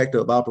my director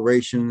of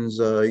operations,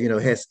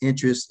 has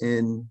interest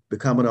in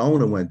becoming an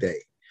owner one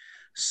day.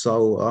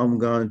 So I'm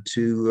going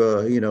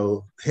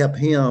to, help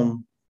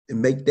him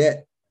make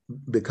that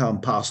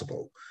become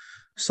possible.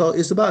 So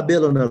it's about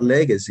building a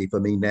legacy for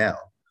me now.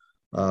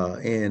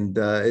 And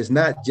it's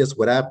not just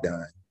what I've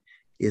done,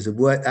 it's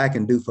what I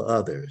can do for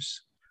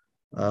others.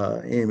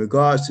 In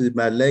regards to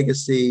my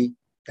legacy,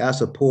 I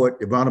support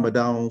the Ronald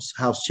McDonald's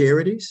House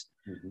Charities.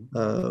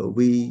 Mhm.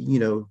 We,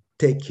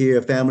 take care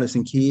of families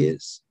and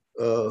kids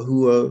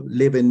who are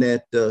living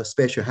at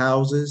special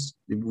houses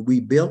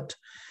we built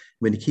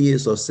when the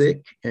kids are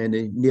sick and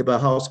in nearby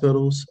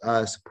hospitals.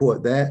 I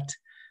support that.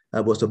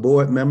 I was a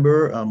board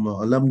member. I'm an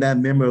alumni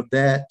member of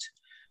that.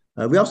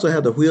 We also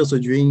have the Wheels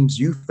of Dreams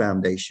Youth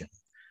Foundation.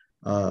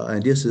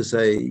 And this is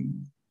a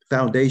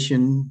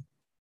foundation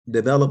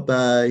developed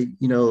by,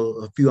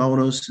 a few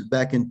owners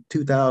back in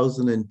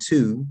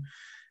 2002.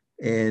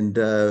 And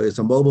it's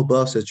a mobile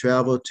bus that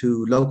travel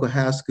to local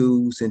high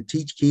schools and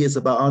teach kids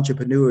about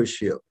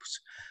entrepreneurship,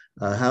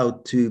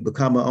 how to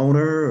become an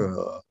owner,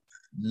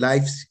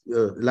 life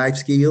life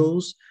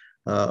skills,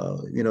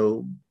 you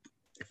know,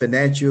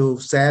 financial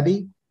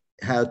savvy,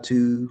 how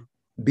to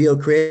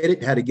build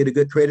credit, how to get a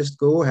good credit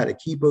score, how to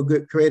keep a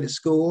good credit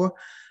score,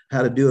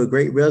 how to do a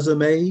great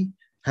resume,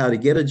 how to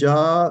get a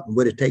job,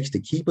 what it takes to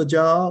keep a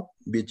job,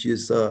 which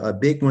is a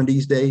big one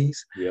these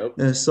days. Yep.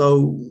 And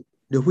so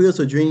the Wheels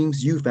of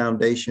Dreams Youth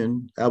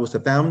Foundation, I was the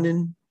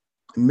founding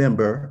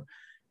member,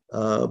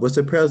 was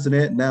the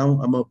president.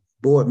 Now I'm a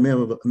board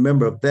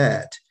member of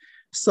that.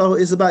 So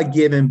it's about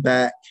giving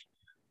back,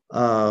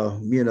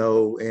 I've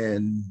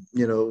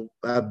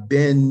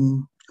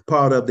been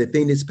part of the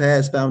Phoenix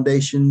Pass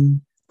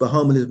Foundation for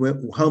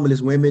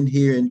homeless women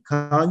here in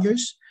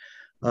Conyers.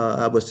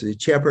 I was the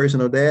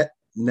chairperson of that.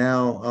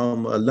 Now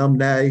I'm an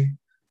alumni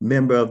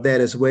member of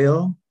that as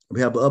well. We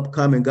have an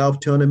upcoming golf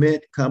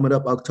tournament coming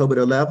up October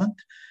the 11th.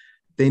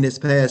 Phoenix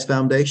Pass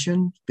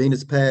Foundation,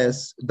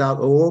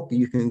 phoenixpass.org.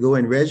 You can go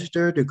and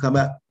register to come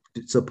out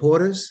to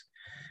support us.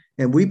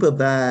 And we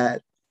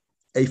provide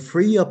a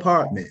free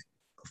apartment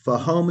for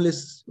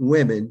homeless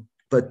women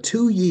for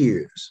 2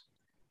 years,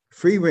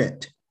 free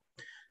rent.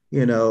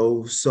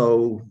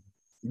 So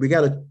we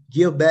got to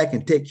give back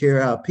and take care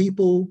of our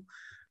people,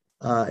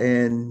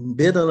 and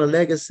building a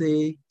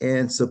legacy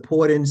and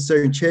supporting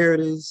certain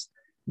charities.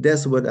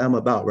 That's what I'm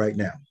about right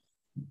now.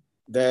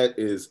 That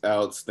is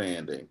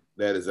outstanding.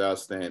 That is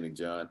outstanding,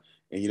 John.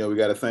 And we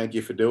got to thank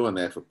you for doing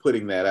that, for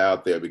putting that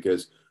out there,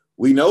 because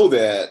we know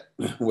that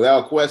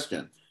without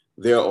question,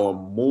 there are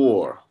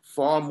more,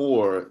 far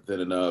more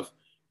than enough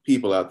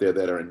people out there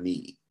that are in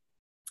need.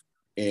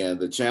 And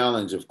the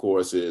challenge, of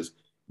course, is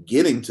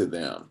getting to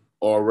them,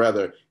 or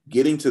rather,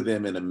 getting to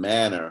them in a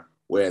manner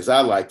where, as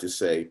I like to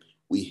say,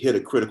 we hit a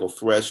critical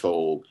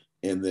threshold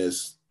in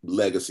this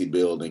legacy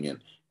building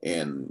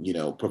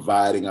and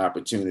providing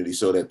opportunity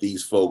so that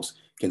these folks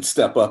can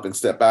step up and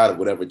step out of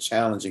whatever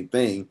challenging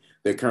thing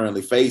they're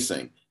currently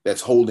facing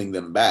that's holding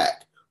them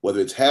back, whether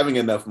it's having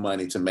enough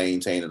money to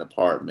maintain an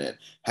apartment,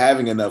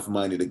 having enough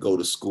money to go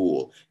to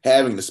school,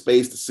 having the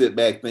space to sit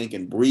back, think,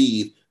 and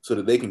breathe so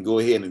that they can go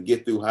ahead and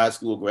get through high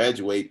school,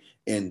 graduate,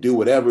 and do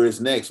whatever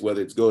is next,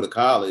 whether it's go to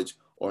college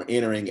or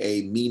entering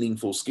a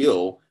meaningful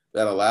skill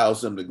that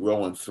allows them to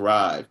grow and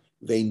thrive.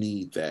 They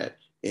need that.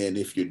 And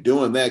if you're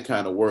doing that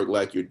kind of work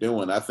like you're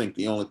doing, I think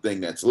the only thing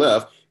that's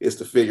left is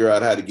to figure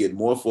out how to get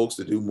more folks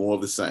to do more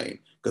of the same,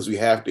 because we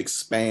have to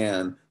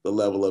expand the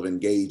level of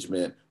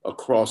engagement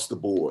across the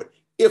board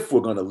if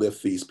we're going to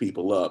lift these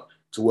people up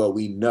to where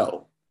we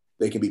know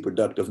they can be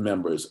productive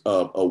members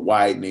of a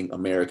widening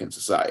American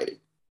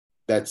society.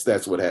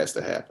 That's what has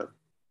to happen.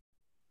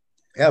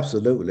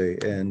 Absolutely.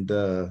 And,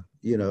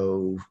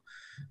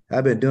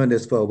 I've been doing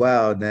this for a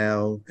while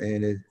now,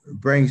 and it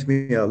brings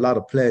me a lot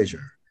of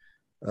pleasure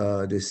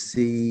to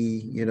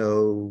see,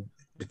 the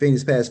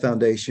Phoenix Pass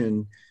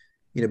Foundation.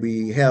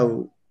 We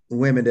have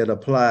women that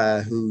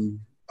apply who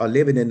are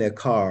living in their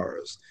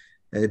cars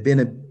and have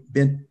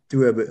been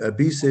through an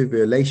abusive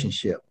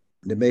relationship.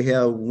 They may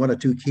have one or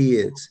two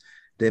kids.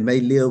 They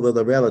may live with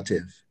a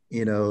relative,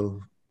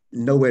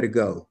 nowhere to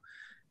go.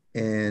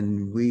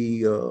 and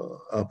we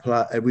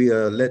apply. We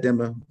let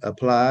them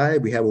apply.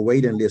 We have a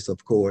waiting list,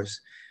 of course,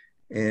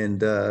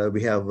 and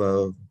we have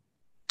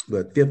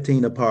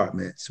 15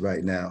 apartments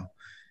right now,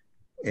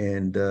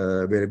 and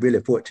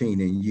really 14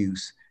 in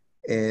use.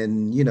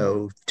 And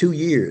 2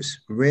 years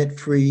rent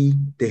free.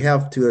 They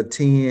have to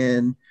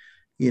attend,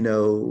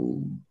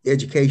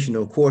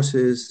 educational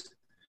courses.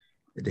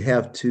 They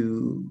have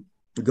to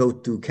go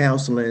through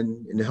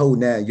counseling in the whole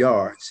 9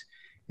 yards,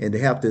 and they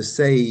have to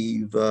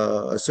save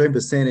a certain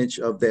percentage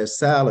of their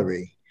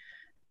salary.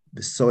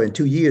 So in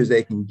 2 years,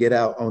 they can get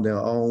out on their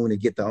own and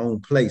get their own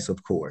place,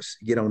 of course,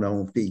 get on their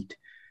own feet.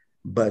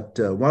 But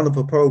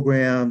wonderful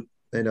program.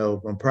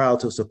 I'm proud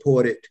to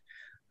support it,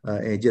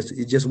 and it's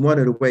just one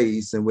of the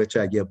ways in which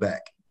I give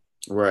back.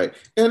 Right.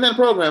 And that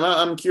program,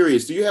 I'm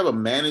curious, do you have a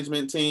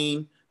management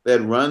team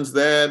that runs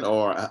that,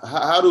 or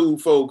how do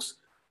folks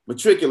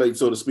matriculate,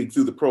 so to speak,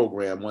 through the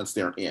program once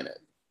they're in it?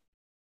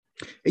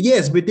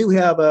 Yes, we do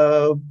have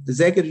a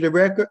executive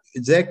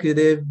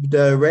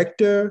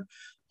director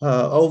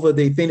over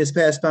the Phoenix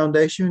Pass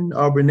Foundation,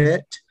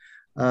 Arbonette.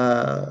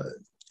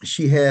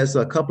 She has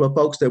a couple of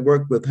folks that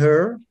work with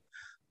her,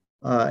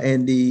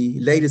 and the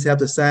ladies have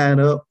to sign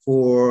up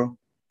for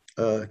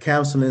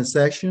counseling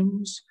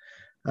sessions,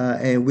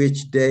 in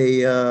which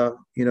they,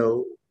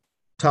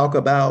 talk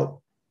about,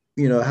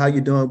 how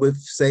you're doing with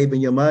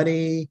saving your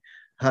money,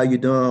 how you're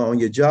doing on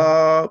your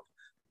job,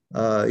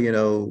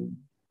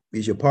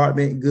 is your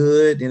apartment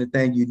good,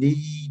 anything you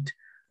need.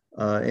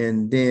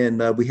 And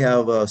then we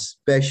have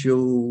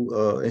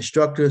special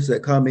instructors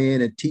that come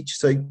in and teach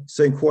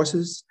certain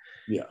courses.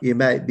 Yeah. It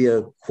might be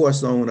a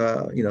course on,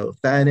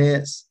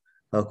 finance,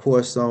 a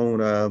course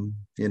on,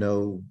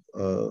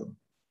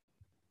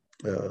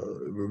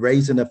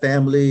 raising a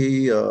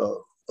family,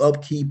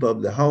 upkeep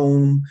of the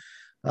home,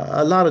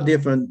 a lot of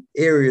different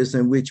areas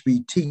in which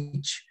we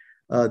teach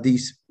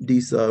these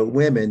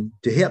women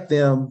to help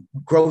them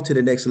grow to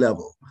the next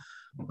level.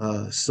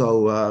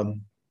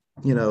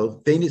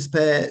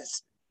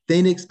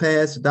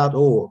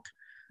 phoenixpass.org.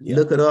 Yeah.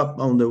 Look it up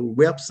on the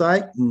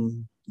website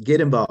and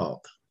get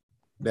involved.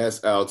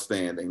 That's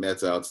outstanding.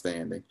 That's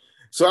outstanding.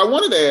 So I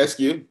wanted to ask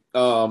you,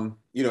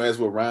 as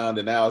we're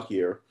rounding out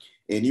here,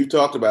 and you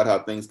talked about how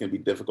things can be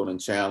difficult and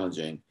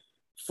challenging.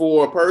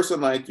 For a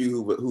person like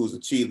you who's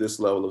achieved this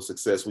level of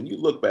success, when you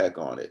look back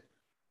on it,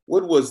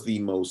 what was the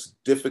most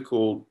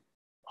difficult,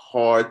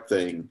 hard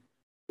thing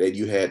that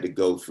you had to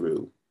go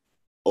through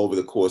over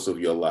the course of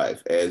your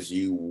life as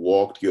you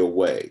walked your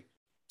way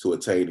to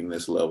attaining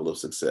this level of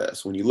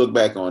success? When you look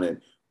back on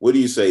it, what do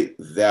you say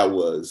that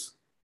was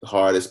the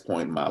hardest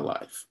point in my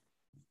life?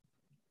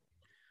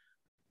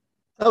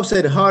 I would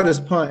say the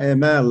hardest point in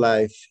my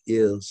life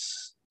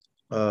is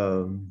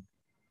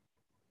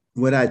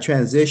when I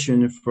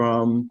transitioned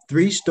from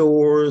 3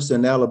 stores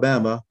in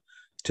Alabama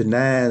to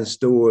 9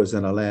 stores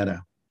in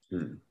Atlanta.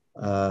 And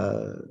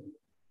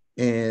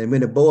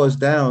when it boils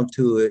down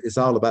to it, it's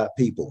all about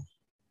people.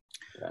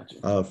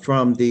 Gotcha.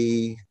 From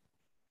the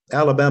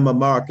Alabama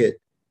market,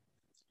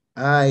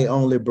 I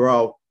only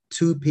brought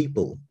 2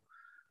 people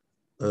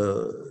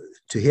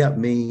to help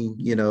me,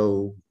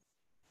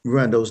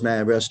 run those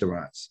 9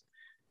 restaurants.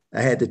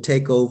 I had to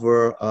take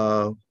over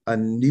a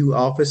new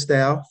office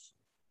staff.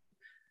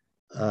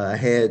 I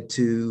had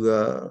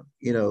to,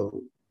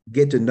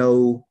 get to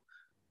know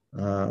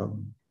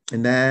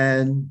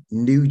 9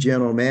 new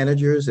general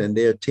managers and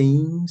their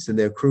teams and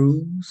their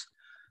crews.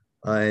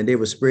 And they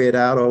were spread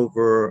out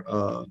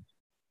over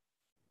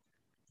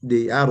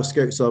the outer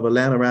skirts of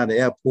Atlanta, around the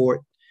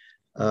airport,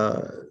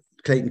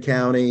 Clayton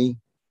County,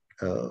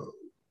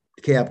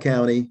 DeKalb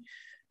County.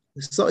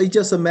 So it's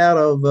just a matter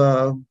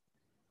of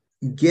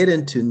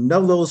getting to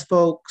know those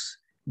folks,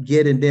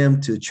 getting them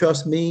to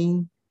trust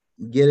me,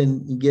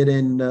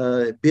 building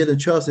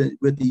trust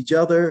with each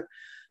other,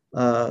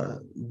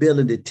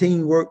 building the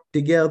teamwork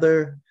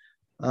together.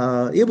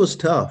 It was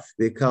tough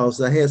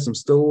because I had some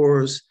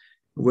stores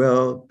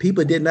where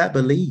people did not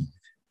believe.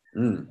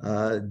 They,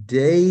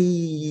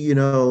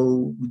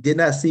 did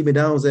not see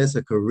McDonald's as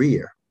a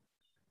career.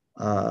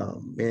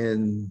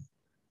 And,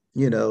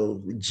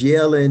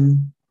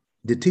 gelling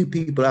the 2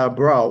 people I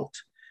brought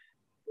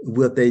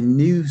with a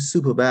new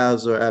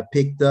supervisor I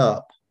picked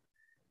up,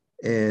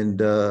 and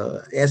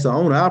as an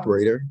owner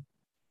operator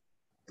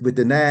with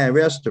the 9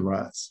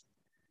 restaurants,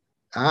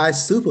 I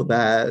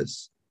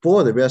supervised 4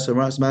 of the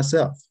restaurants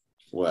myself.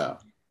 Wow.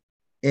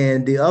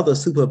 And the other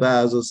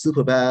supervisors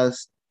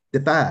supervised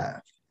the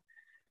 5.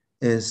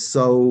 And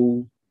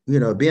so,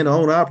 being an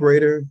owner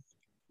operator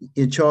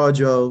in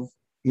charge of,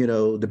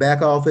 the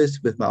back office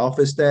with my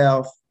office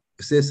staff,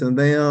 assisting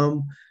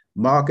them,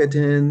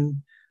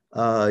 marketing,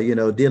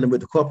 dealing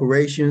with the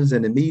corporations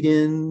and the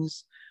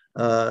meetings,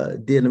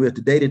 dealing with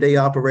the day-to-day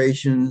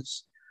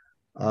operations.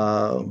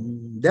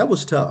 That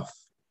was tough.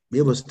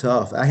 It was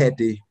tough. I had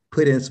to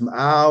put in some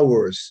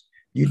hours.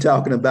 You're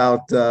talking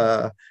about,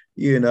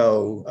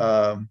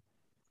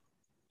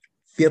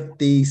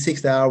 50,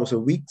 60 hours a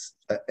week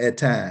at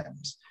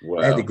times.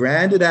 Wow. I had to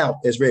grind it out,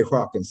 as Ray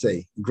Hawkins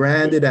say,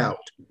 grind it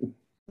out.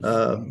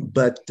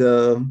 But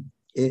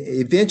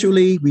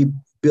Eventually, we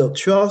built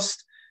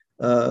trust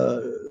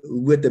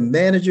with the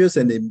managers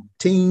and the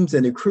teams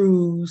and the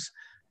crews.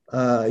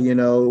 You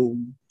know,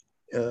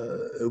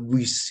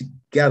 we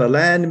got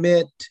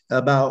alignment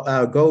about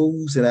our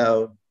goals and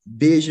our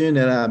vision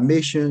and our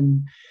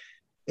mission.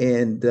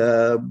 And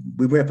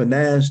we went from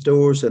 9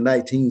 stores to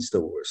 19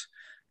 stores.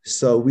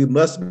 So we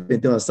must have been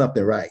doing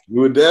something right.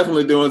 You were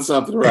definitely doing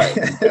something right.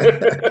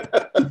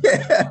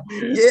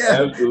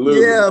 Yeah,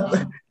 Absolutely.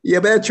 yeah.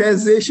 But that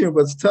transition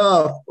was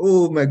tough.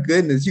 Oh my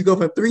goodness. You go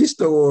from 3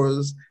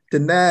 stores to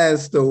 9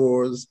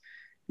 stores,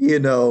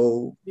 in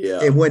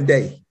one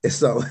day.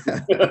 So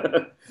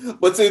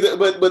but see,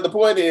 but the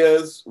point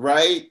is,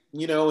 right?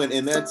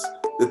 And that's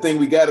the thing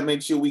we got to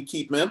make sure we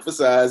keep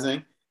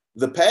emphasizing.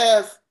 The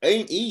path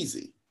ain't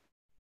easy.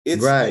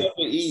 It's right.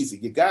 never easy.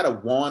 You got to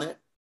want it.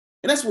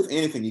 And that's with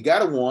anything. You got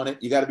to want it.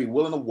 You got to be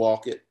willing to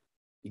walk it.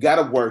 You got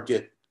to work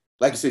it.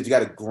 Like you said, you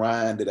got to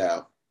grind it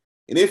out.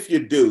 And if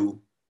you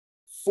do,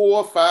 4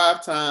 or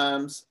 5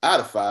 times out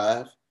of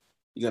 5,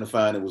 you're going to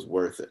find it was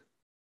worth it.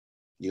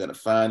 You're going to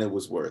find it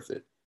was worth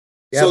it.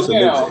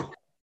 Absolutely. So now,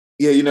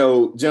 yeah,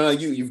 John,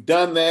 you've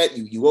done that.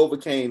 You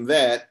overcame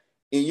that.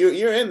 And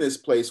you're in this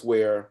place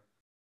where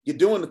you're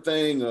doing the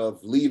thing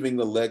of leaving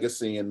the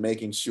legacy and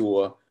making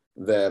sure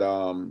that,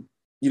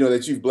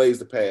 that you've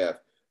blazed the path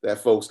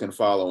that folks can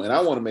follow. And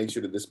I want to make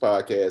sure that this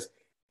podcast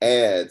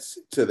adds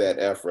to that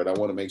effort. I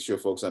want to make sure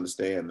folks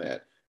understand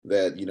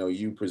that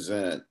you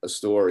present a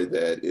story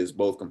that is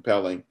both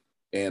compelling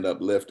and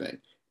uplifting,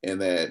 and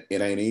that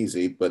it ain't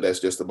easy, but that's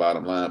just the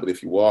bottom line. But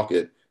if you walk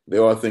it,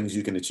 there are things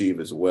you can achieve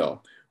as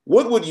well.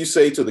 What would you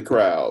say to the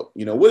crowd?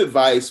 What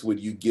advice would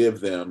you give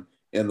them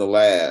in the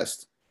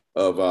last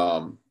of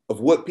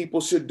what people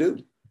should do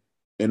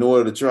in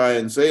order to try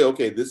and say,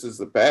 okay, this is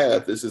the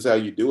path, this is how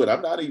you do it?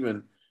 I'm not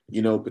even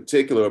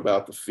particular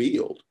about the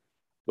field,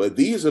 but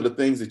these are the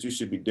things that you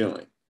should be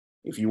doing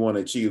if you want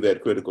to achieve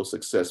that critical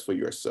success for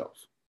yourself.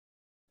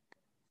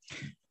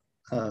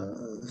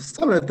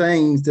 Some of the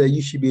things that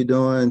you should be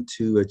doing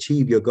to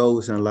achieve your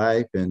goals in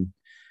life and,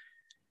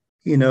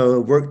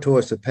 work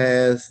towards the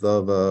path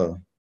of,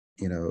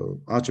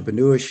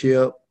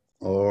 entrepreneurship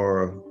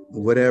or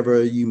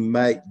whatever you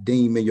might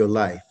deem in your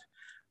life.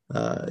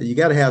 You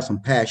got to have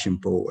some passion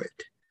for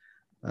it.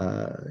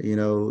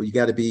 You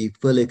got to be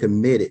fully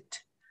committed.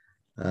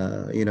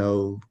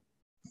 You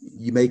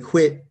may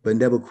quit, but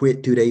never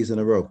quit 2 days in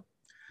a row.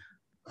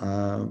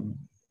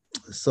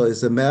 So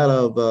it's a matter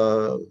of,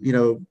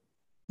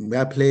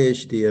 I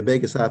pledged the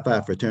Vegas High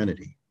Five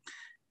fraternity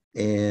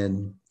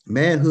and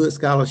manhood,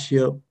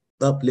 scholarship,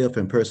 uplift,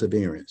 and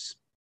perseverance.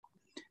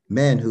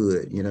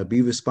 Manhood,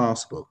 be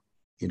responsible,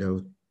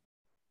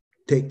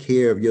 take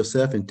care of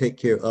yourself and take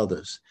care of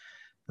others.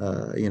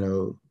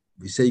 You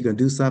say you're going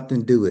to do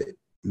something, do it,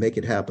 make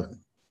it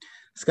happen.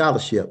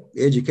 Scholarship,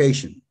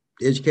 education.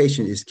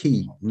 Education is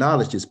key.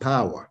 Knowledge is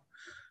power.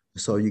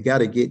 So you got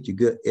to get your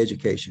good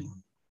education.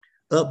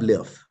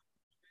 Uplift,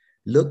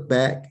 look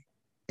back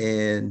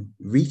and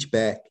reach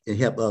back and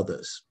help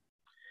others.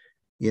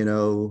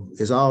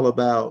 It's all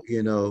about,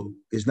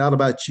 it's not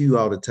about you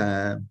all the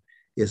time.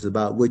 It's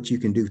about what you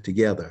can do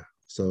together.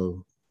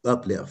 So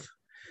uplift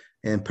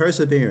and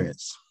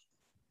perseverance.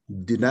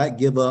 Do not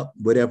give up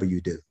whatever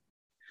you do.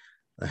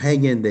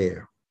 Hang in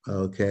there.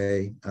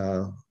 Okay.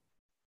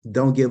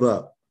 Don't give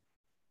up.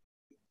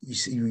 You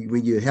see,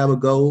 when you have a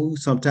goal,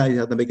 sometimes you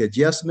have to make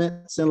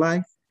adjustments in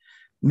life.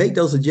 Make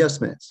those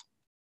adjustments,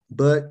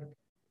 but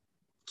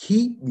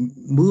keep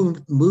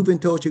moving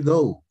towards your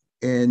goal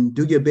and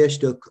do your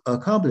best to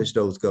accomplish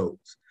those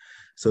goals.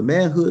 So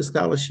manhood,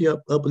 scholarship,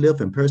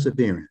 uplift, and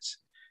perseverance.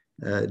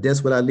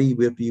 That's what I leave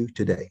with you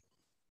today.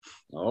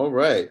 All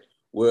right.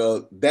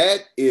 Well,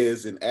 that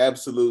is an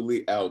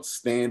absolutely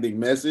outstanding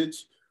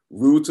message.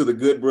 Rude to the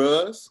good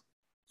bros.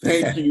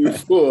 Thank you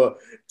for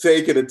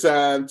taking the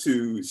time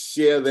to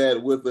share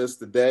that with us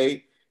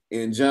today.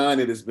 And John,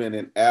 it has been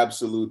an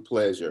absolute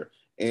pleasure.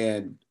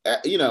 And,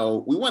 we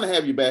want to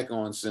have you back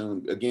on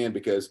soon again,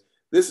 because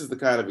this is the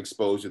kind of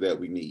exposure that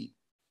we need.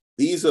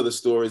 These are the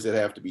stories that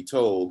have to be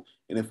told.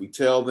 And if we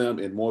tell them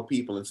in more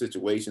people in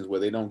situations where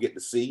they don't get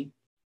to see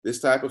this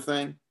type of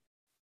thing,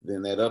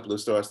 then that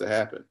uplift starts to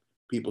happen.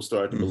 People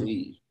start to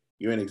believe.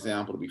 You're an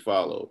example to be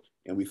followed.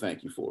 And we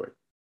thank you for it.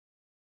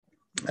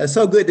 It's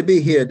so good to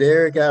be here,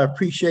 Derek. I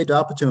appreciate the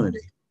opportunity.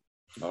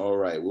 All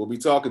right. We'll be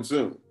talking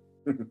soon.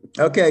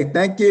 Okay.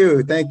 Thank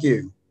you. Thank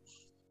you.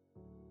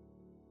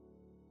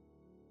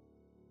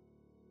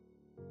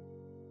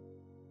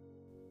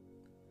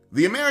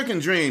 The American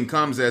dream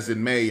comes as it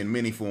may in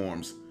many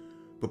forms,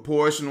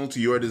 proportional to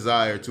your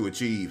desire to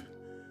achieve.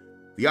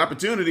 The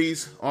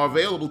opportunities are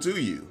available to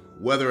you.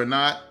 Whether or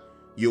not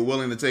you're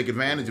willing to take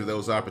advantage of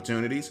those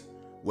opportunities,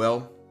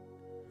 well,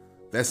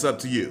 that's up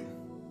to you.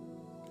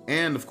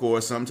 And of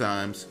course,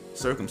 sometimes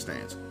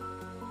circumstance.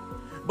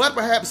 But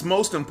perhaps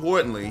most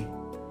importantly,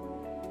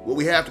 what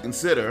we have to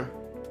consider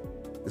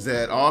is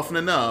that often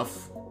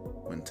enough,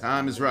 when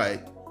time is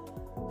right,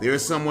 there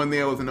is someone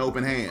there with an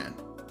open hand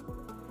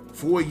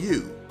for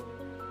you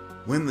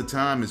when the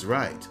time is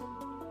right.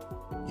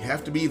 You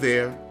have to be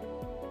there.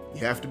 You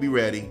have to be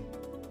ready.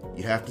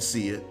 You have to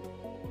see it.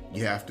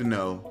 You have to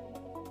know.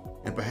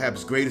 And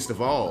perhaps greatest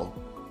of all,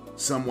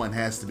 someone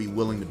has to be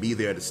willing to be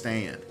there to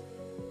stand,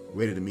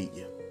 ready to meet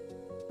you.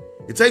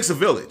 It takes a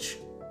village.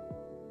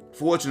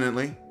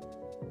 Fortunately,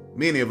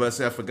 many of us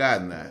have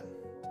forgotten that.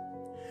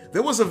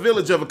 There was a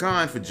village of a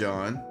kind for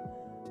John,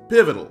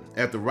 pivotal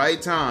at the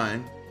right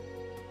time,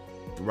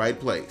 the right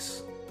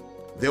place.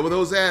 There were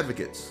those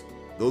advocates,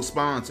 those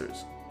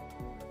sponsors,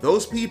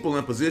 those people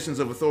in positions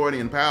of authority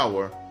and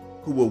power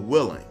who were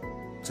willing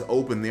to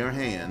open their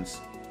hands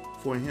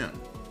for him.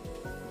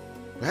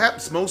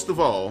 Perhaps most of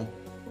all,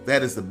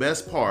 that is the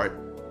best part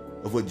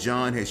of what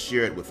John has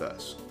shared with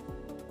us.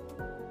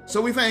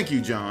 So we thank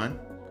you, John.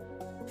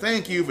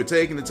 Thank you for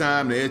taking the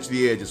time to etch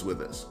the edges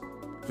with us,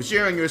 for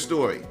sharing your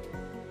story,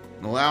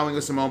 and allowing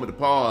us a moment to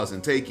pause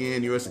and take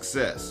in your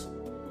success,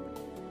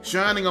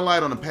 shining a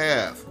light on a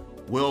path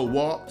well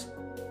walked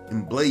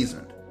and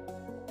blazoned,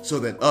 so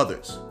that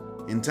others,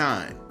 in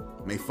time,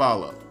 may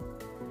follow.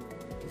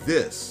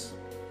 This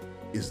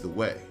is the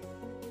way.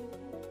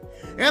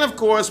 And of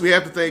course, we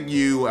have to thank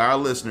you, our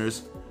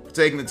listeners, for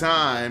taking the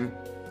time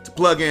to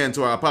plug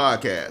into our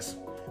podcast.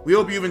 We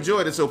hope you've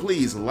enjoyed it, so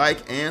please like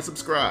and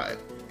subscribe.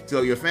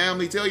 Tell your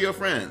family, tell your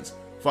friends.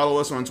 Follow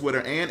us on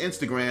Twitter and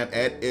Instagram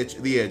at Etch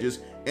the Edges.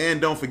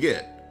 And don't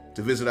forget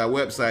to visit our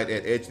website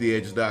at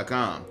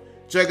etchtheedges.com.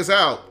 Check us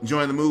out,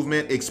 join the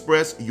movement,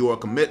 express your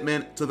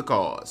commitment to the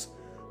cause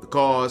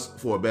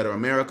for a better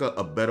America,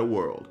 a better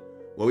world,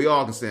 where we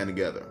all can stand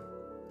together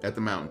at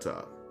the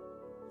mountaintop.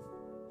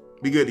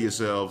 Be good to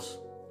yourselves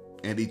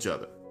and each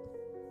other.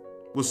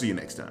 We'll see you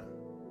next time.